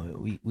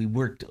 We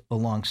worked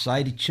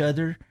alongside each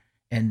other,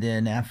 and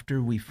then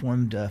after we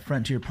formed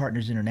Frontier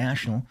Partners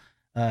International,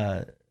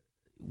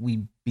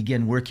 we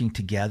began working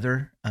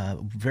together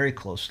very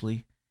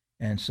closely.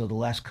 And so the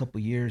last couple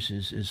of years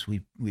is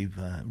we've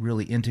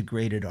really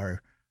integrated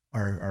our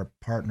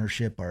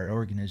partnership, our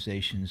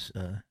organizations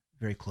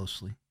very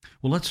closely.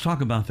 Well, let's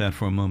talk about that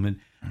for a moment.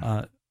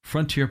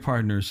 Frontier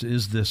Partners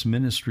is this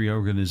ministry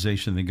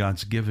organization that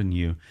God's given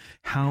you.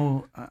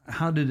 How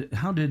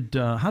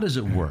does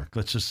it work?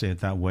 Let's just say it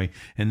that way,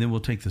 and then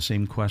we'll take the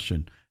same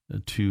question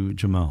to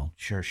Jamal.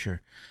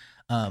 Sure.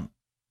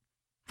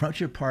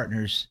 Frontier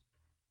Partners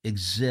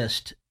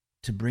exist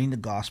to bring the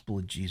gospel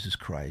of Jesus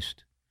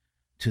Christ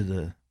to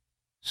the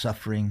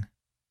suffering,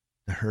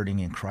 the hurting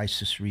in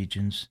crisis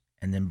regions,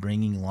 and then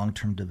bringing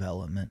long-term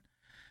development.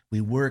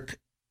 We work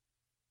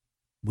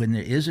when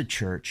there is a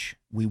church,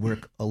 we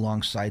work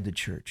alongside the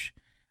church.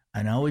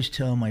 And I always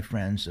tell my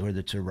friends, whether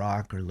it's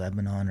Iraq or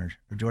Lebanon or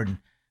Jordan,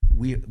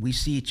 we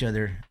see each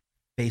other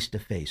face to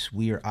face.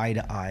 We are eye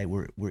to eye.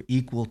 We're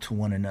equal to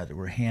one another.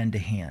 We're hand to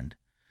hand.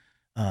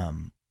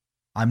 I'm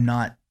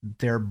not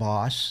their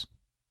boss.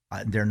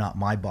 They're not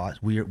my boss.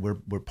 We're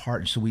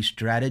partners. So we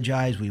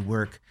strategize. We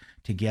work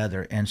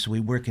together, and so we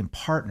work in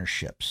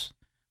partnerships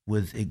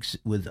with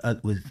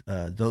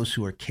those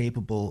who are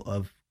capable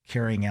of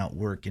carrying out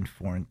work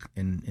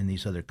in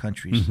these other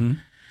countries. Mm-hmm.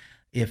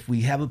 If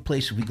we have a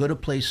place, if we go to a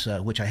place,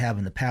 which I have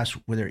in the past,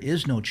 where there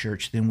is no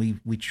church, then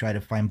we try to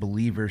find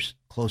believers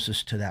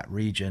closest to that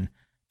region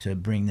to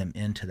bring them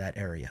into that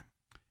area.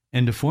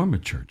 And to form a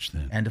church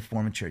then. And to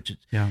form a church.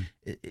 Yeah.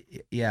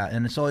 Yeah,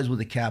 and it's always with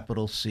a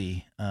capital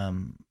C.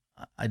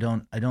 I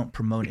don't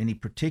promote any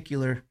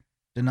particular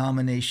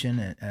denomination,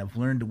 and I've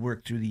learned to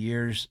work through the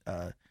years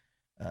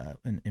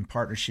in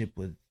partnership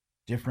with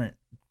different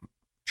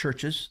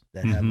churches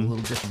that have a little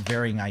different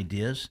varying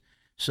ideas.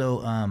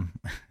 So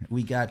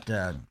we got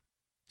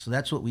so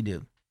that's what we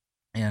do,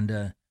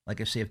 and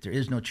like I say, if there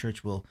is no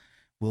church, we'll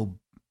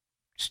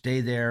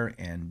stay there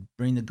and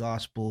bring the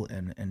gospel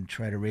and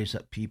try to raise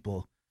up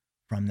people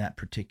from that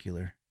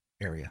particular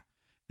area.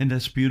 And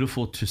that's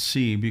beautiful to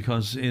see,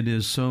 because it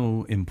is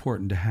so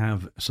important to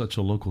have such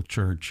a local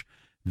church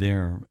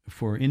there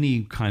for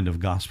any kind of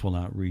gospel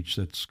outreach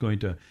that's going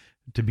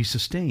to be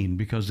sustained,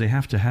 because they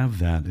have to have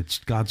that. It's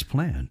God's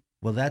plan.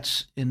 Well,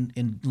 that's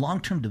in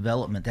long-term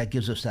development, that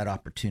gives us that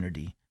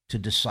opportunity to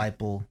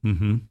disciple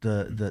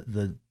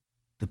the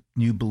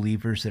new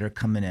believers that are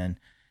coming in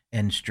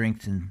and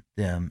strengthen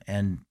them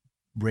and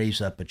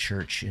raise up a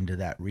church into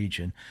that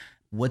region.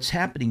 What's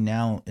happening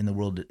now in the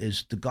world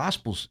is the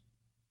gospel's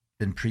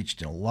been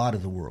preached in a lot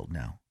of the world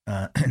now.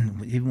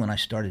 Even when I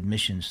started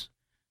missions,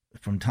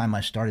 from the time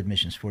I started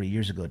missions 40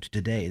 years ago to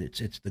today,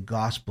 it's the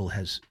gospel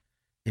has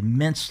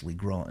immensely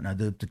grown. Now,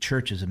 the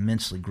church is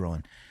immensely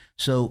growing.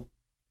 So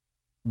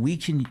we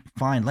can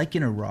find, like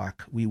in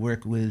Iraq, we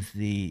work with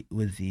the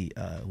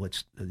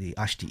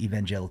Ashti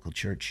Evangelical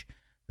Church,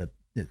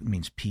 that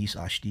means peace,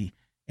 Ashti,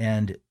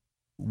 and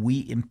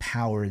we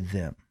empower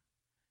them.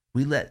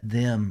 We let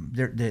them,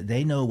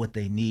 they know what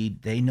they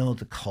need. They know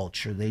the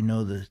culture. They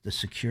know the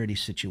security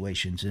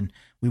situations. And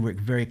we work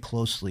very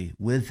closely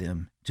with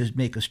them to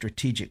make a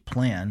strategic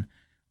plan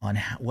on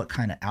what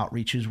kind of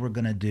outreaches we're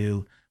going to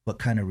do, what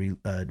kind of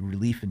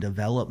relief and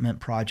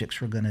development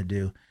projects we're going to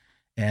do.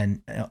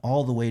 And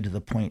all the way to the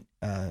point,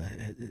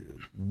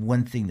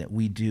 one thing that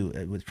we do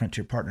with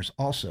Frontier Partners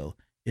also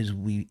is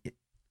we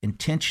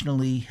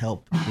intentionally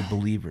help the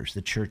believers,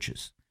 the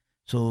churches.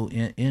 So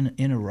in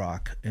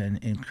Iraq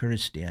and in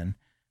Kurdistan,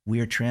 we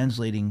are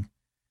translating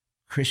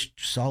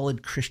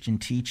solid Christian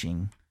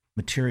teaching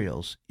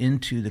materials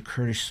into the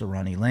Kurdish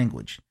Sorani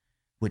language,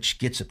 which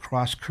gets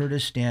across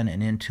Kurdistan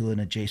and into an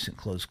adjacent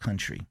closed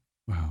country.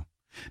 Wow.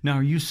 Now,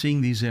 are you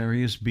seeing these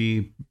areas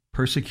be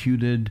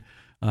persecuted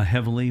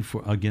heavily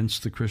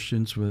against the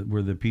Christians,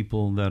 where the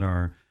people that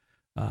are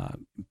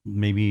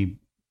maybe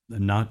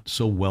not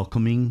so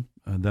welcoming,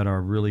 that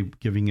are really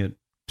giving it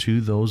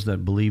to those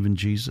that believe in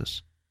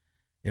Jesus?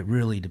 It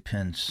really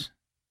depends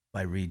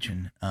by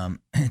region.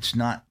 It's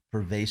not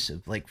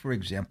pervasive. Like, for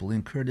example,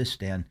 in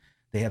Kurdistan,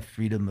 they have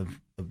freedom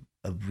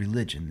of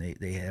religion.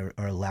 They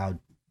are allowed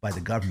by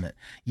the government.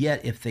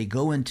 Yet, if they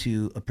go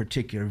into a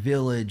particular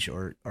village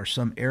or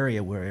some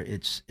area where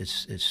it's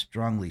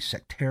strongly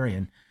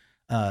sectarian,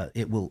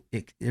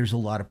 there's a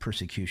lot of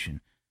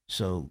persecution.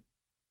 So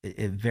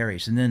it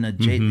varies. And then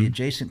the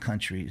adjacent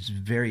country is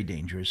very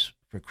dangerous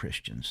for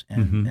Christians,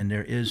 and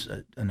there is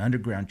an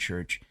underground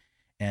church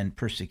and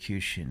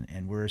persecution,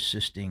 and we're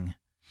assisting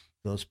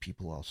those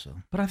people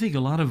also. But I think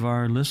a lot of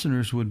our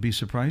listeners would be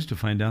surprised to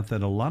find out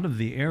that a lot of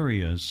the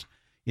areas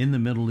in the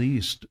Middle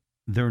East,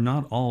 they're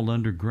not all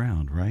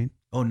underground, right?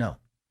 Oh, no.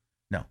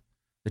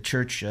 The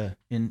church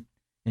in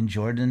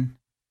Jordan,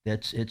 they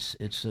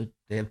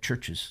have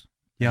churches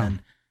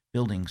and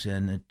buildings,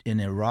 and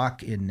in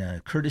Iraq,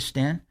 in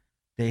Kurdistan,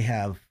 they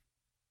have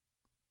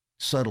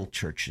subtle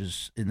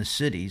churches in the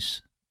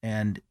cities,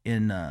 and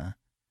in the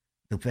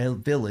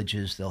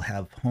villages, they'll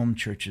have home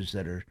churches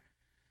that are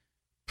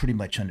pretty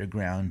much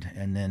underground,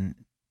 and then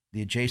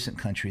the adjacent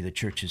country, the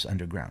church is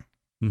underground.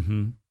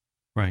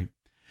 Right.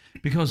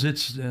 Because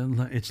it's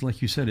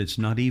like you said, it's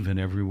not even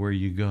everywhere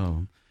you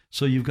go.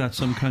 So you've got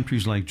some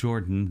countries like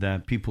Jordan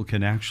that people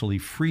can actually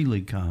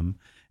freely come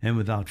and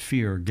without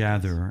fear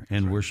gather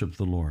and worship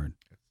the Lord.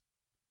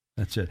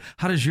 That's it.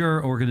 How does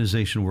your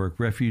organization work,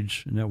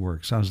 Refuge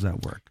Networks? How does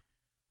that work?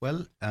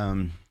 Well,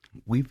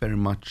 we very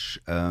much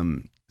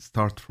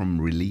start from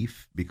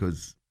relief,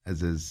 because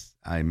as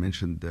I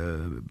mentioned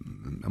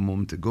a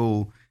moment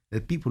ago,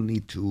 that people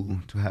need to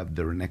have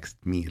their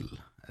next meal.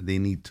 They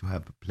need to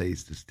have a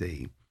place to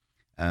stay.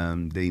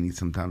 They need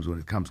sometimes, when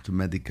it comes to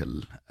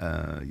medical,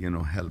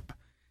 help.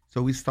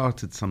 So we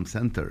started some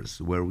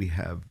centers where we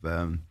have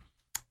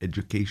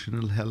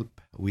educational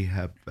help. We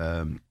have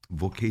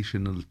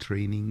vocational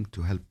training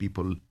to help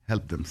people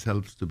help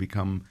themselves to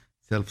become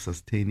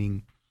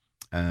self-sustaining.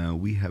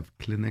 We have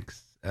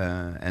clinics,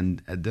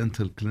 and a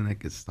dental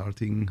clinic is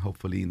starting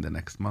hopefully in the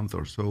next month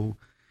or so.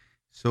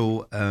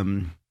 So,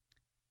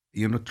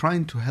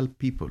 trying to help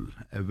people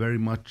very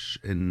much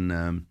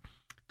in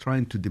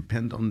trying to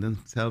depend on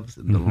themselves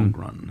in the long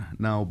run.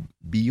 Now,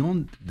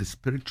 beyond the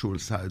spiritual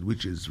side,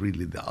 which is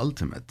really the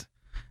ultimate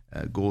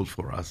goal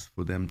for us,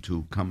 for them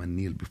to come and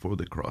kneel before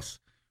the cross,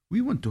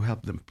 we want to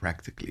help them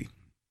practically.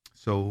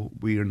 So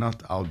we are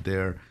not out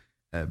there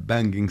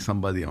banging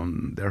somebody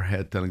on their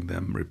head, telling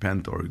them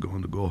repent or you're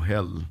going to go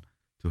to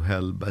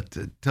hell, but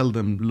tell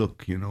them,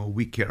 look,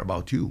 we care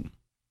about you.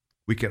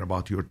 We care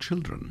about your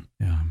children.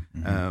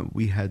 Yeah.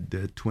 We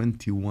had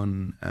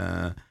 21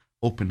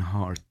 open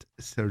heart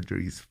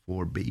surgeries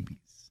for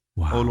babies.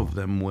 Wow. All of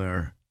them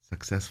were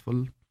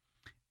successful,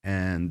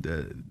 and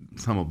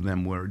some of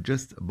them were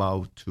just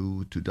about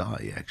to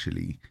die,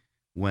 actually,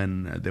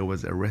 when there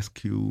was a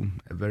rescue,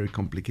 a very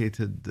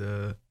complicated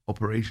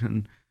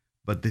operation.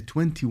 But the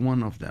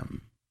 21 of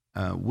them,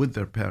 with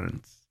their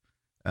parents,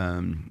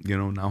 now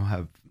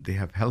they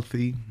have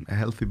healthy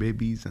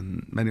babies,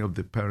 and many of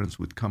the parents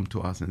would come to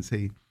us and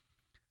say,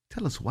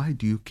 tell us, why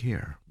do you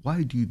care?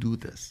 Why do you do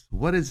this?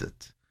 What is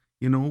it?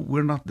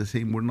 We're not the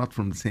same. We're not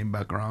from the same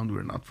background.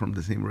 We're not from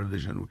the same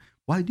religion.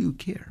 Why do you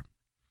care?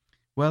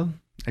 Well,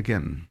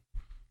 again,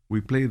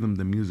 we play them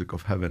the music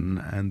of heaven,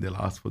 and they'll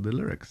ask for the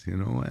lyrics,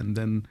 and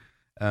then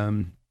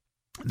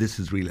this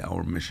is really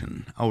our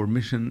mission. Our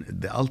mission,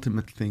 the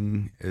ultimate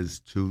thing, is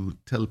to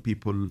tell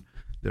people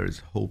there is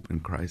hope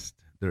in Christ.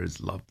 There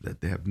is love that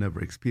they have never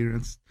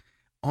experienced.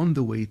 On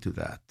the way to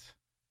that,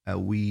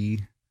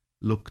 we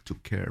look to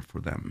care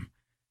for them.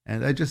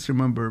 And I just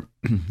remember,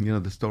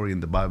 the story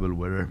in the Bible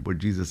where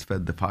Jesus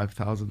fed the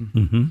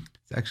 5,000.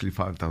 It's actually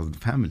 5,000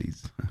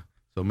 families.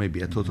 So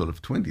maybe a total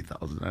of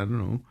 20,000, I don't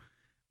know.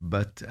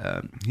 But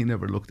he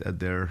never looked at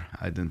their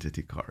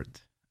identity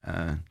card.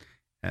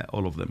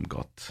 All of them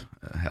got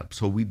help.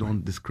 So we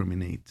don't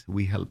discriminate.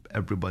 We help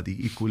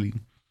everybody equally.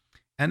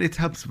 And it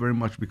helps very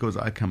much because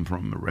I come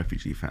from a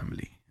refugee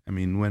family. I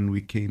mean, when we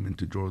came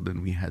into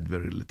Jordan, we had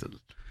very little.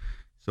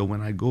 So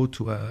when I go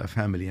to a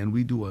family, and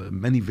we do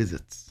many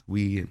visits,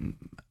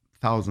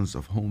 thousands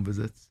of home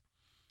visits,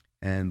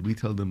 and we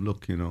tell them,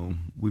 look,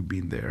 we've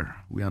been there.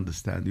 We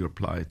understand your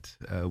plight.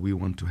 We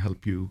want to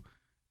help you.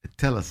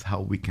 Tell us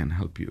how we can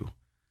help you.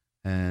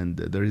 And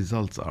the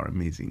results are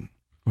amazing.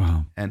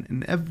 Wow. And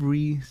in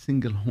every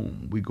single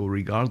home we go,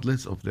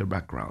 regardless of their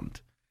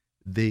background,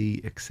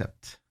 they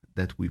accept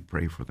that we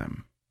pray for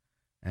them.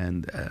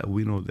 And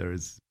we know there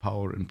is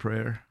power in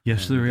prayer.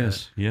 Yes, there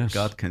is. Yes.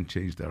 God can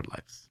change their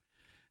lives.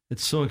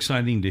 It's so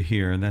exciting to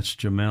hear. And that's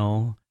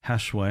Jamel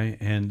Hashway,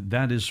 and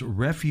that is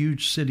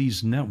Refuge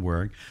Cities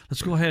Network.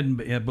 Let's go ahead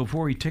and,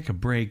 before we take a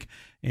break,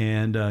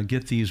 and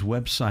get these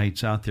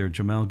websites out there.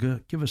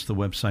 Jamel, give us the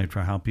website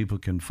for how people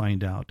can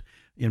find out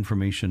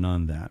information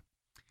on that.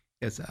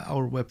 Yes,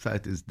 our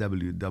website is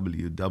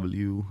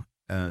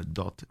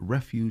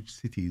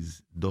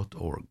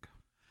www.refugecities.org.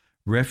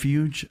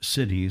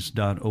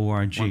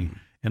 Refugecities.org.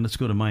 And let's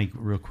go to Mike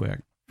real quick.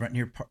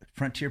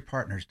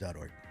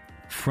 Frontierpartners.org.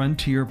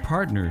 Frontier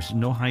Partners,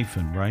 no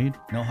hyphen, right?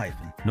 No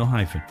hyphen. No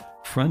hyphen.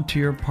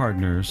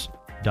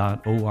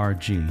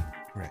 Frontierpartners.org.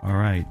 Correct. All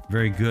right,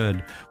 very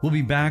good. We'll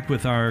be back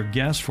with our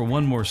guest for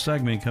one more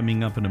segment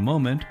coming up in a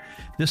moment.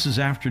 This is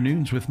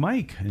Afternoons with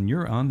Mike, and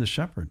you're on The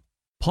Shepherd.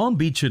 Palm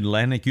Beach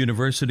Atlantic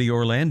University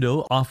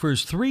Orlando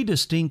offers 3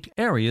 distinct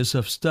areas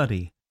of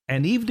study: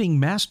 an evening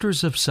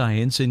Master's of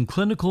Science in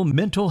Clinical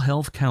Mental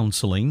Health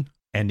Counseling,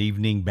 an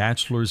evening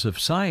Bachelor's of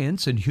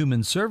Science in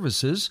Human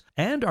Services,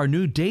 and our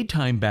new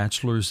daytime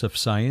Bachelor's of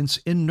Science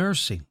in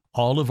Nursing.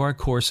 All of our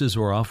courses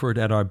are offered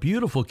at our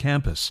beautiful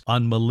campus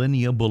on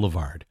Millennia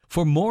Boulevard.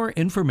 For more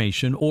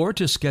information or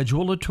to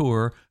schedule a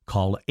tour,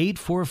 call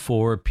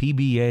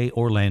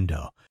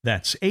 844-PBA-ORLANDO.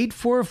 That's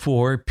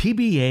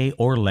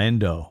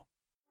 844-PBA-ORLANDO.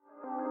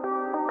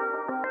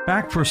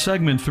 Back for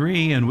segment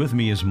 3, and with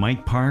me is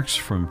Mike Parks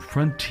from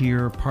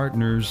Frontier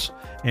Partners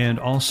and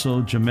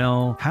also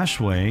Jamel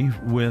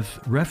Hashway with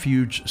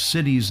Refuge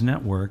Cities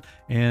Network.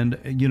 And,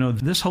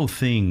 this whole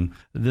thing,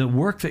 the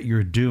work that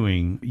you're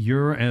doing,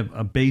 you're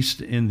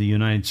based in the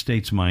United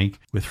States, Mike,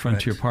 with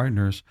Frontier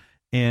Partners,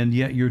 and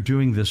yet you're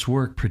doing this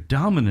work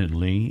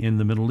predominantly in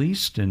the Middle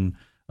East and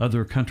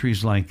other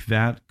countries like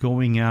that,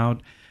 going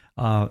out.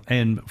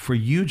 And for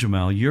you,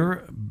 Jamel,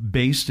 you're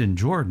based in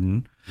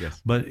Jordan.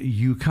 Yes. But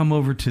you come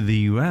over to the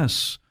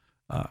U.S.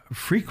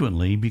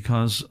 Frequently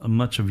because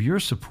much of your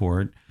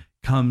support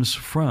comes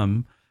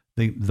from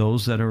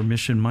those that are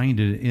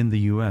mission-minded in the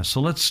U.S.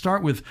 So let's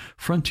start with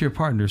Frontier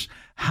Partners.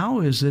 How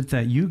is it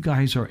that you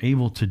guys are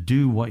able to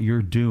do what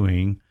you're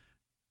doing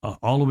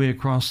all the way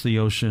across the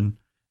ocean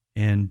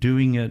and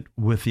doing it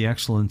with the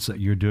excellence that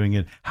you're doing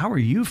it? How are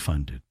you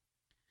funded?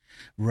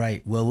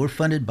 Right. Well, we're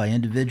funded by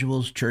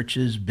individuals,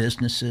 churches,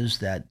 businesses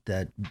that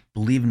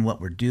believe in what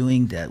we're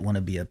doing, that want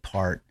to be a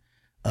part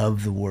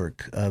of the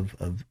work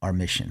of our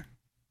mission.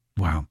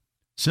 Wow.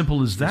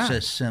 Simple as that.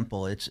 It's as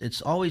simple.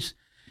 It's always,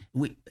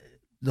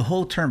 the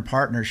whole term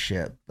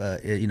partnership,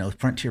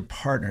 Frontier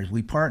Partners,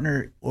 we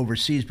partner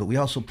overseas, but we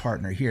also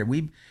partner here.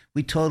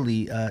 We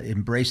totally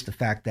embrace the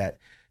fact that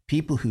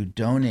people who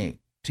donate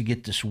to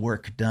get this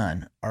work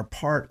done are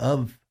part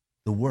of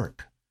the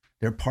work.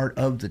 They're part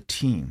of the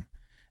team.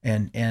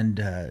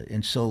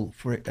 And so,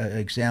 for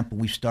example,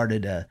 we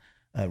started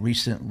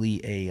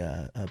recently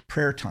a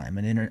prayer time,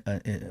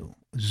 a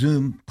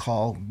Zoom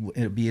call.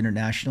 It'll be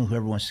international,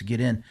 whoever wants to get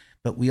in.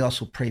 But we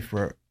also pray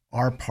for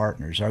our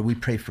partners. We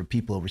pray for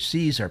people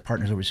overseas, our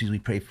partners overseas. We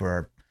pray for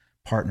our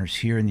partners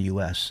here in the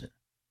U.S.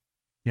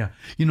 Yeah.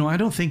 I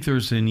don't think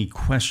there's any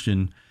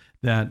question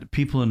that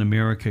people in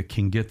America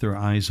can get their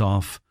eyes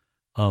off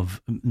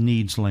of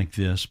needs like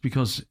this,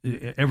 because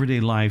everyday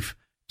life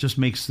just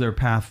makes their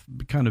path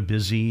kind of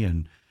busy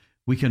and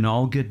we can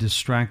all get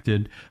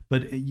distracted.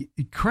 But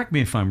correct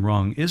me if I'm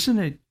wrong, isn't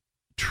it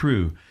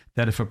true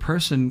that if a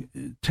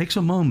person takes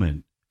a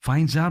moment,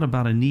 finds out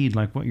about a need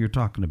like what you're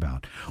talking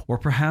about, or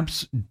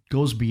perhaps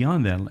goes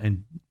beyond that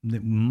and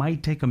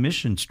might take a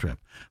missions trip,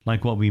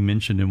 like what we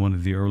mentioned in one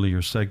of the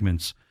earlier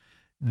segments,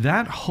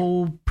 that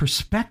whole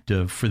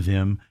perspective for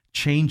them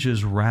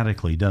changes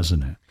radically,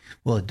 doesn't it?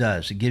 Well, it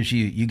does. It gives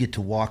you get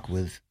to walk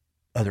with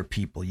other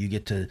people. You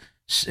get to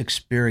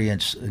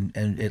experience and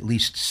at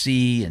least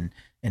see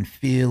and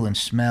feel and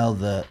smell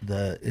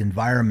the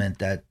environment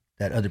that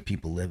other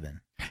people live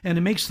in. And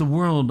it makes the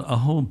world a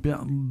whole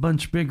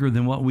bunch bigger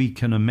than what we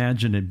can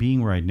imagine it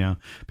being right now,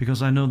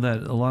 because I know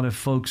that a lot of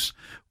folks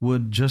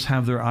would just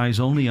have their eyes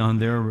only on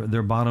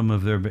their bottom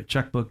of their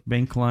checkbook,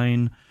 bank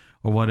line,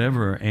 or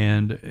whatever,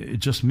 and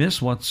just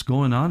miss what's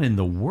going on in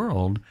the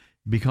world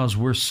because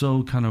we're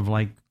so kind of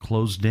like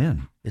closed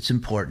in. It's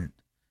important.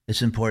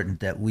 It's important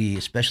that we,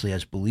 especially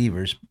as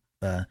believers,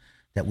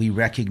 that we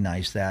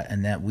recognize that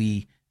and that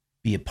we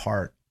be a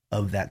part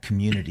of that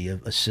community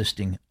of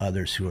assisting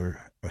others who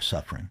are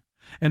suffering.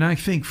 And I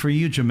think for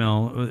you,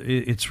 Jamel,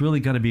 it's really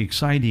got to be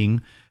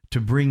exciting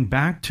to bring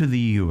back to the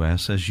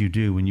U.S., as you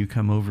do when you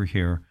come over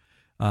here,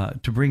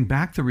 to bring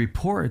back the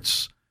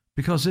reports,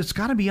 because it's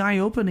got to be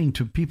eye-opening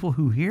to people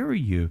who hear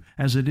you,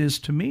 as it is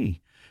to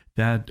me,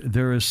 that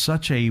there is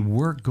such a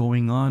work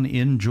going on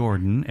in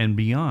Jordan and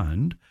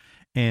beyond,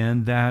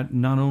 and that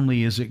not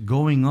only is it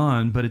going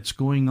on, but it's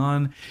going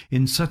on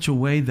in such a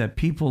way that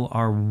people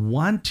are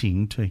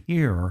wanting to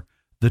hear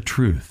the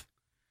truth.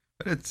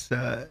 It's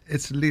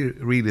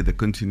really the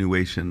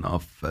continuation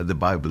of the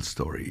Bible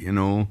story.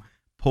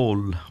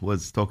 Paul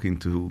was talking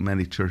to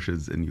many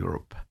churches in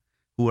Europe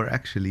who are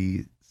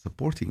actually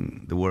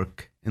supporting the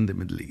work in the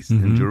Middle East,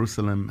 in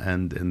Jerusalem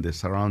and in the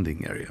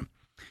surrounding area.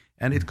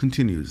 And it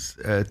continues.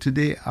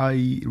 Today,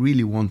 I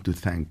really want to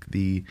thank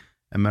the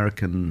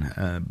American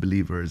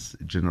believers'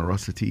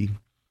 generosity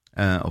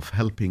of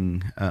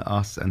helping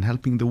us and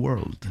helping the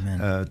world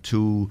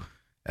to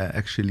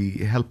actually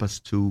help us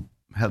to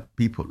help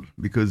people,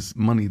 because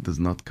money does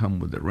not come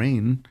with the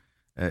rain.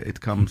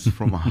 It comes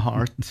from a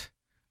heart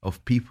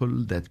of people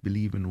that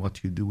believe in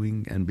what you're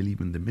doing and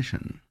believe in the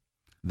mission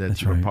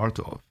that you're part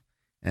of.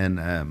 And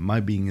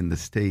my being in the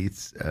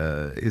States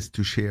is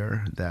to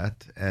share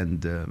that.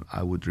 And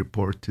I would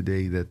report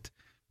today that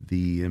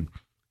the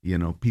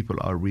people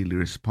are really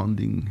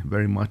responding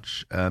very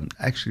much.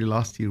 Actually,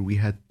 last year we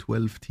had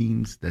 12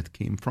 teams that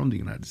came from the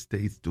United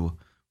States to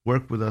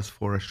work with us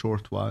for a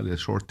short while,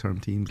 short-term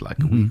teams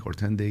like a week or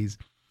 10 days.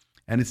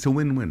 And it's a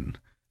win-win.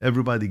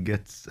 Everybody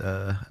gets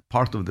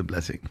part of the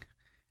blessing.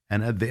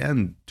 And at the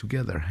end,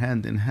 together,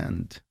 hand in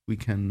hand, we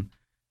can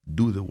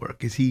do the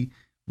work. You see,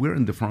 we're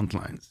in the front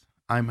lines.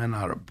 I'm an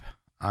Arab.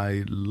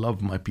 I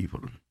love my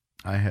people.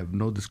 I have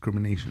no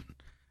discrimination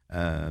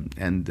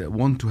and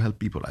want to help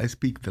people. I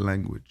speak the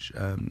language.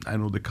 I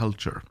know the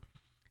culture.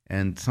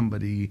 And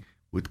somebody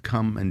would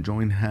come and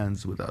join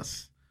hands with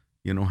us.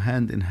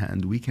 Hand in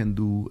hand, we can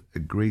do a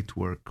great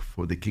work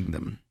for the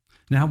kingdom.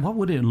 Now, what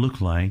would it look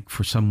like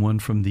for someone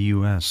from the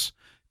U.S.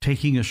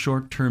 taking a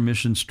short-term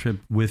missions trip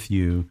with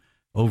you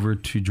over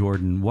to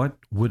Jordan? What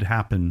would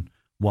happen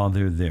while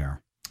they're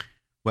there?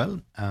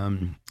 Well,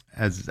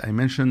 as I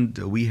mentioned,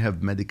 we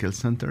have medical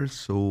centers.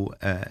 So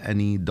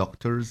any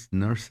doctors,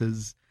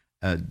 nurses,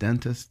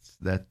 dentists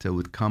that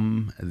would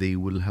come, they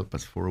will help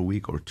us for a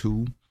week or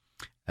two.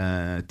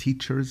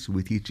 Teachers,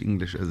 we teach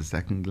English as a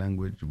second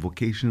language.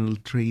 Vocational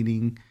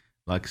training,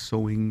 like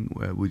sewing.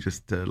 We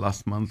just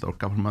last month or a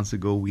couple of months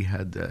ago, we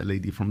had a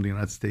lady from the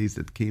United States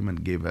that came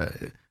and gave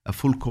a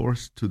full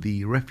course to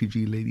the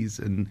refugee ladies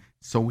in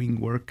sewing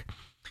work.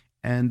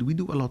 And we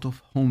do a lot of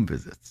home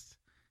visits.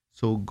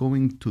 So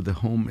going to the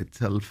home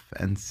itself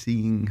and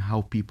seeing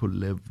how people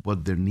live,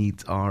 what their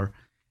needs are.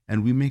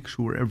 And we make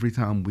sure every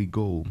time we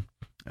go,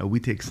 we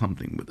take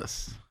something with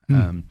us.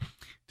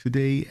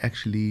 Today,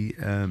 actually,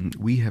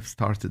 we have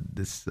started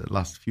this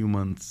last few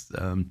months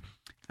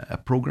a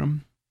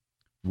program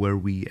where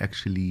we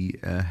actually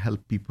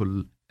help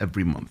people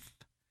every month.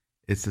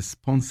 It's a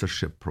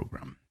sponsorship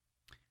program.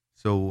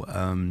 So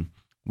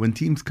when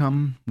teams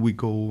come, we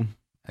go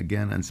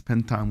again and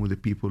spend time with the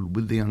people,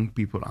 with the young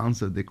people,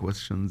 answer their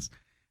questions,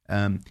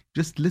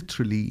 just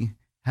literally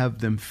have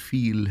them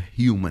feel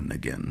human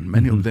again.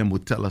 Many of them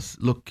would tell us,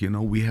 look,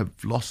 we have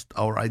lost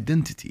our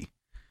identity.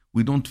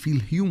 We don't feel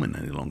human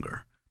any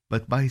longer.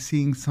 But by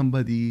seeing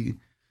somebody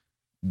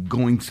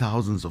going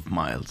thousands of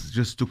miles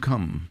just to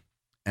come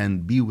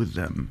and be with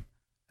them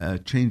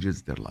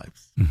changes their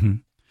lives.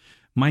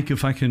 Mike,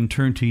 if I can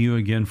turn to you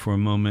again for a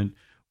moment,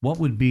 what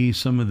would be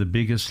some of the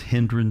biggest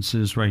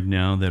hindrances right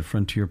now that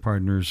Frontier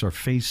Partners are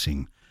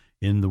facing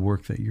in the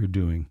work that you're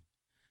doing?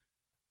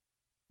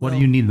 What do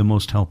you need the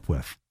most help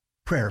with?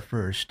 Prayer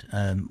first.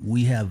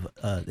 We have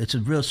it's a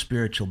real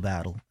spiritual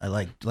battle.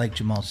 Like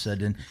Jamal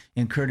said,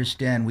 in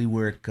Kurdistan we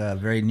work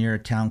very near a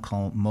town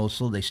called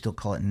Mosul. They still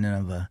call it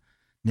Nineveh.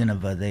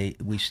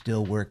 We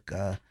still work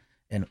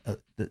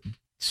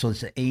so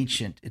it's an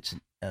ancient. It's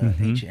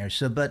ancient area.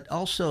 So, but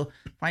also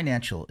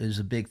financial is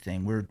a big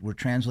thing. We're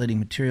translating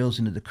materials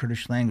into the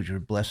Kurdish language. We're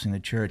blessing the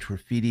church. We're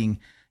feeding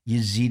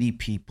Yazidi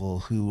people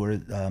who were,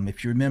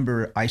 if you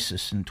remember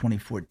ISIS in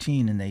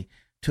 2014, and they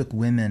took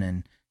women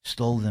and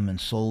stole them and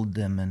sold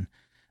them, and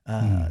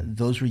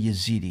those were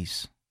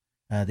Yazidis.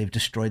 They've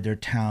destroyed their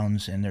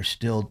towns, and they're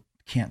still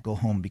can't go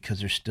home because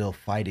they're still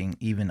fighting.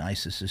 Even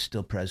ISIS is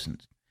still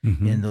present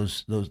in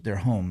those their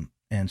home,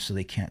 and so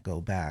they can't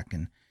go back.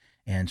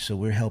 And so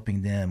we're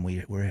helping them.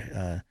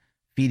 We're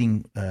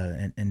feeding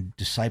and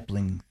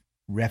discipling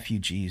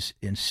refugees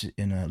in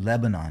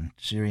Lebanon,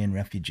 Syrian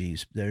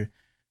refugees.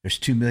 There's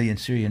 2 million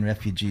Syrian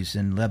refugees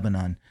in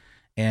Lebanon,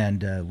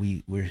 and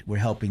we're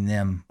helping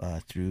them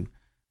through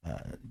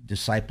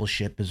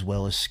discipleship as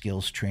well as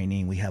skills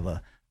training. We have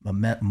a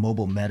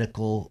mobile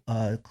medical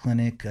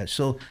clinic.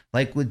 So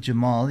like with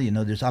Jamal,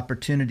 there's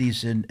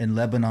opportunities in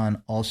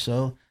Lebanon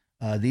also.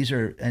 These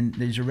are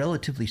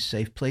relatively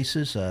safe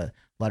places. A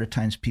lot of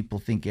times people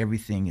think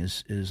everything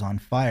is on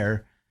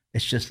fire.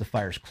 It's just the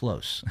fire's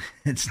close.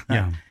 It's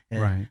not. Yeah,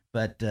 right.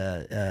 But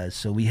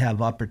so we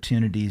have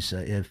opportunities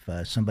if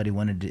somebody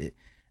wanted to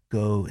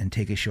go and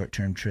take a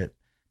short-term trip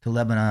to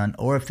Lebanon,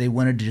 or if they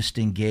wanted to just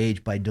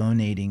engage by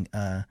donating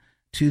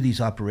to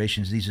these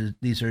operations.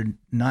 These are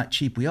not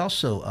cheap. We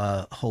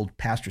also hold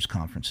pastors'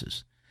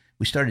 conferences.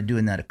 We started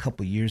doing that a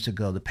couple years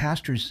ago. The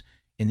pastors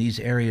in these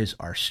areas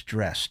are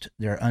stressed.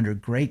 They're under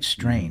great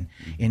strain.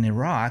 In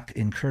Iraq,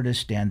 in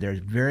Kurdistan, they're a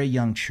very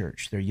young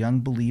church. They're young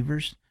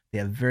believers. They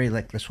have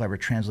that's why we're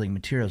translating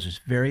materials. There's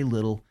very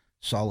little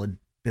solid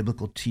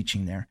biblical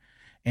teaching there.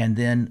 And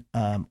then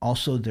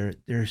also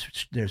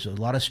there's a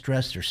lot of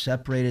stress. They're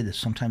separated.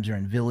 Sometimes they're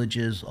in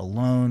villages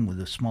alone with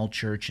a small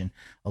church, and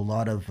a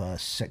lot of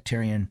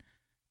sectarian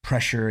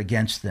pressure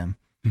against them.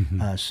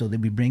 So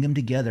that we bring them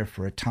together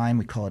for a time.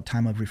 We call it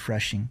time of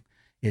refreshing.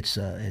 It's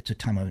a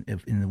time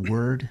of in the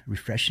Word,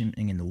 refreshing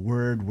in the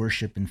Word,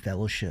 worship, and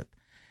fellowship.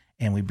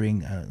 And we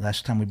bring,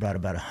 last time we brought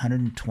about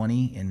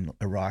 120 in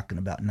Iraq and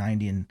about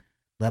 90 in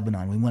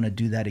Lebanon. We want to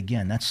do that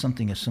again. That's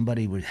something if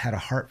somebody had a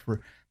heart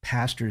for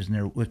pastors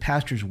and with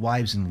pastors'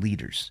 wives and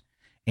leaders,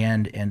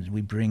 and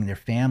we bring their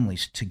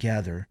families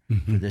together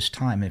for this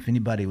time. If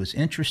anybody was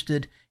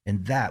interested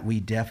in that,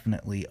 we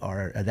definitely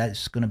are.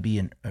 That's going to be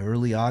in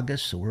early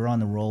August, so we're on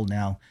the roll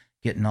now,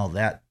 getting all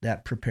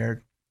that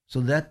prepared.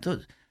 So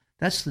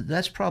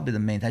that's probably the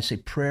main. I'd say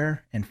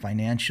prayer and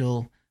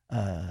financial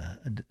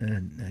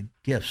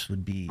gifts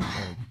would be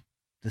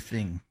the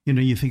thing.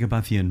 You think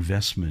about the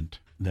investment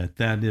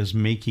that is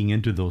making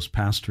into those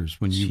pastors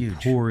when you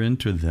huge. Pour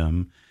into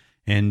them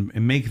and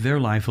make their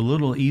life a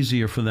little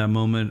easier for that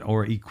moment,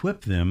 or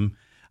equip them.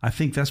 I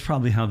think that's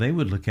probably how they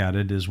would look at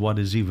it, is what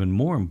is even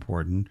more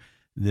important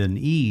than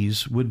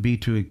ease would be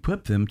to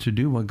equip them to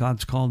do what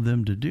God's called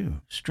them to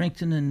do.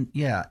 Strengthen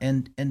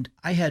and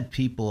I had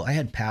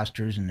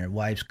pastors and their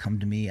wives come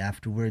to me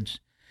afterwards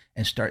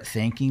and start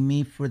thanking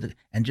me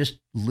and just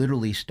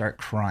literally start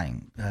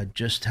crying.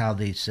 Just how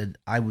they said,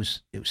 it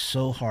was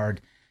so hard.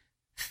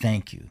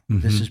 Thank you.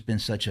 This has been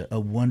such a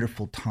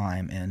wonderful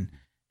time.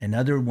 And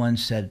other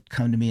ones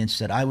come to me and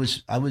said, I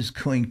was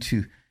going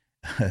to,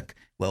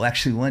 well,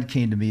 actually one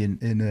came to me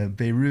in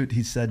Beirut.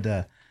 He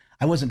said,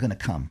 I wasn't going to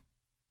come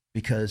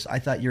because I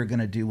thought you were going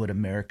to do what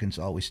Americans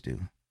always do.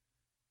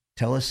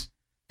 Tell us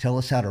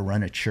how to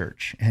run a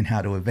church and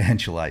how to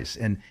evangelize.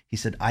 And he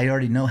said, I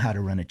already know how to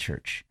run a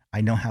church.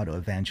 I know how to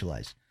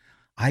evangelize.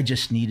 I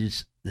just needed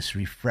this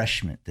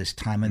refreshment, this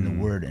time in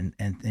the Word,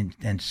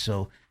 and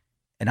so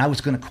I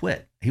was going to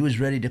quit. He was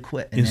ready to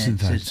quit, and then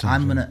says,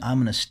 I'm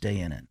gonna stay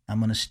in it. I'm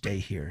gonna stay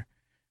here,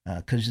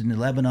 because in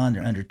Lebanon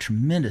they're under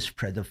tremendous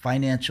pressure. The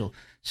financial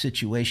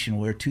situation,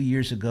 where 2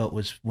 years ago it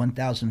was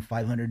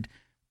 1,500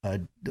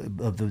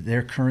 of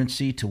their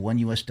currency to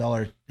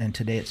 $1, and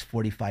today it's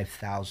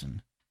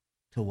 45,000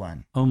 to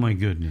 1. Oh my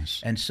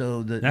goodness! And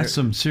so that's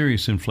some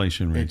serious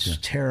inflation rate. It's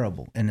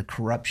terrible, and the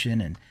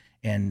corruption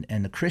and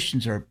the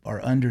Christians are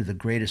under the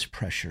greatest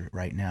pressure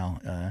right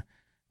now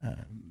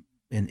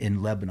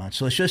in Lebanon.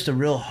 So it's just a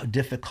real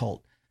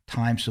difficult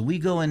time. So we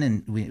go in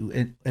and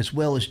we, as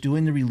well as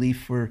doing the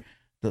relief for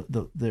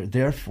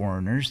their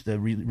foreigners, the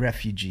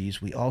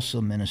refugees, we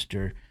also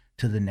minister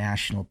to the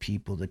national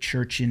people, the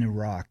church in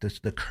Iraq,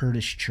 the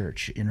Kurdish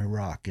church in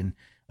Iraq, and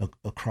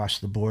across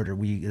the border.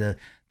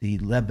 The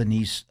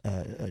Lebanese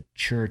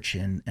church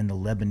and the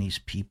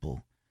Lebanese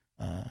people,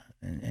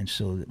 and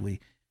so that we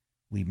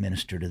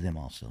minister to them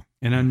also.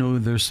 And I know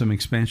there's some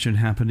expansion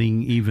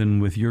happening even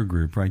with your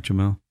group, right,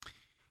 Jamel?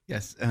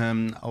 Yes,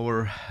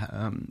 our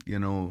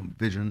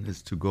vision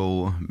is to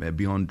go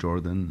beyond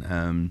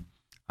Jordan.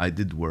 I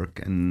did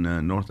work in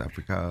North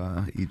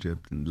Africa,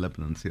 Egypt, and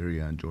Lebanon,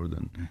 Syria, and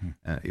Jordan,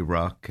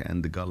 Iraq,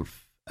 and the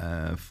Gulf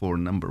for a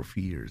number of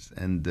years.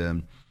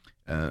 And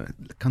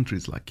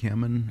countries like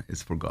Yemen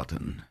is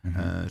forgotten.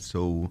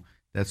 So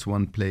that's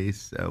one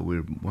place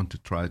we want to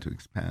try to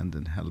expand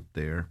and help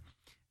there.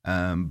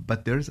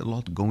 But there's a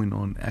lot going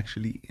on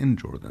actually in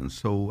Jordan.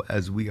 So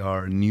as we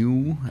are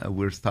new,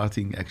 we're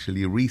starting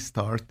actually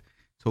restart.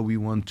 So we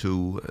want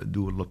to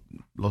do a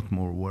lot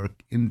more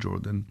work in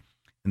Jordan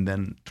and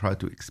then try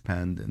to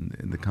expand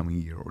in the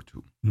coming year or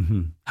two.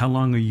 Mm-hmm. How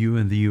long are you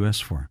in the U.S.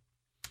 for?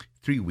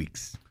 3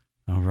 weeks.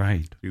 All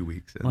right. 3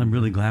 weeks. Well, I'm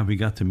really glad we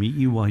got to meet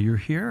you while you're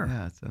here.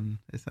 Yeah,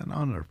 it's an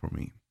honor for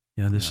me.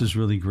 Yeah, this is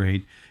really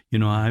great. You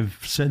know, I've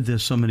said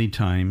this so many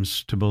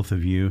times to both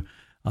of you.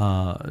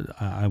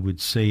 I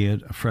would say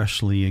it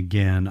freshly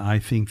again. I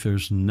think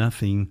there's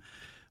nothing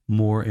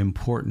more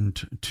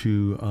important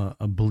to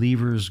a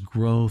believer's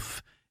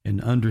growth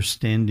and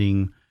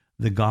understanding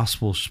the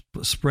gospel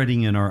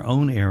spreading in our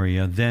own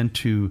area than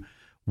to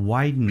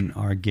widen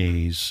our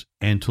gaze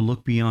and to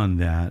look beyond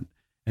that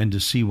and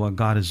to see what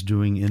God is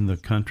doing in the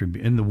country,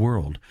 in the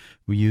world.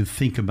 When you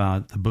think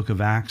about the book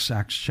of Acts,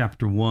 Acts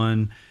chapter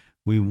 1,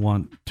 we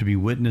want to be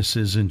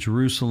witnesses in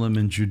Jerusalem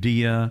and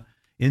Judea,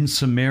 in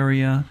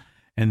Samaria,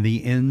 and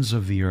the ends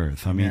of the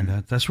earth. I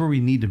mean, that's where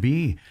we need to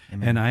be.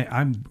 Amen. And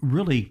I'm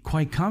really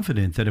quite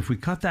confident that if we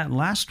cut that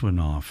last one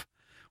off,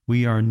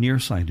 we are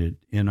nearsighted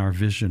in our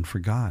vision for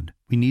God.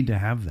 We need to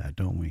have that,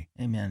 don't we?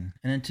 Amen.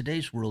 And in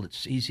today's world,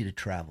 it's easy to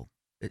travel.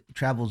 It's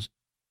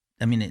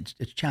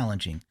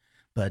challenging,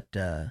 but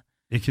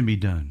it can be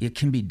done. It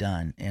can be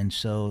done. And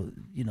so,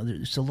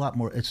 it's a lot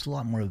more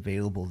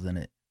available than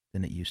it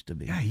used to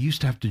be. Yeah, you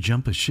used to have to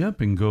jump a ship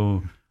and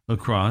go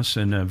across,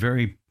 and a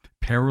very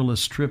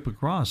perilous trip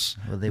across.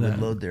 Well, they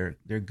would load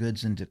their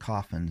goods into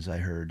coffins, I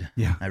heard.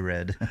 Yeah. I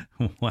read.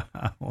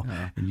 Wow.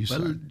 Yeah. And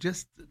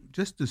just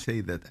to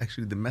say that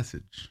actually the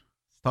message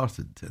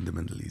started in the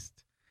Middle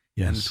East.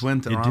 Yes, and it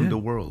went around the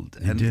world.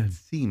 It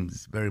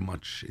seems very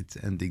much it's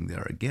ending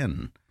there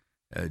again.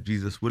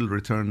 Jesus will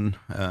return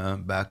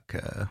back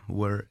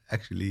where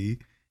actually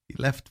he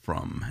left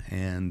from.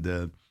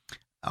 And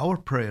our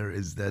prayer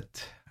is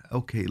that,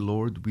 okay,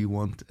 Lord, we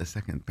want a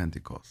second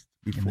Pentecost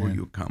before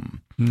you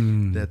come.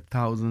 That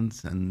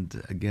thousands,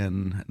 and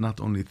again, not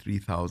only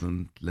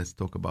 3,000, let's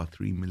talk about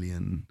 3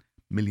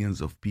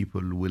 millions of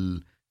people will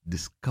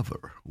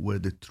discover where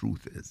the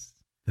truth is.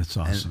 That's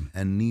awesome.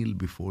 And kneel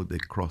before the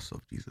cross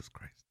of Jesus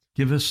Christ.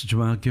 Give us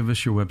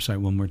your website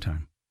one more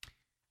time.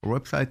 Our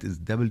website is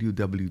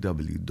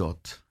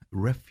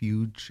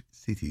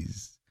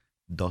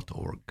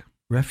www.refugecities.org.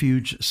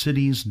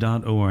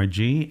 Refugecities.org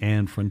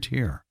and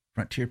Frontier.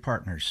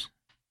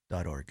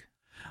 Frontierpartners.org.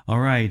 All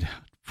right.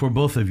 For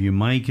both of you,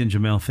 Mike and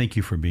Jamel, thank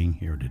you for being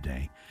here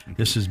today.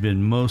 This has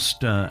been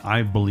most,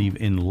 I believe,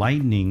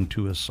 enlightening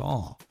to us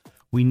all.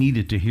 We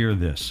needed to hear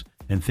this.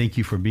 And thank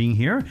you for being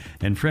here.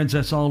 And friends,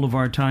 that's all of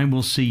our time.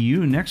 We'll see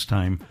you next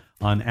time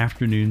on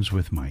Afternoons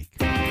with Mike.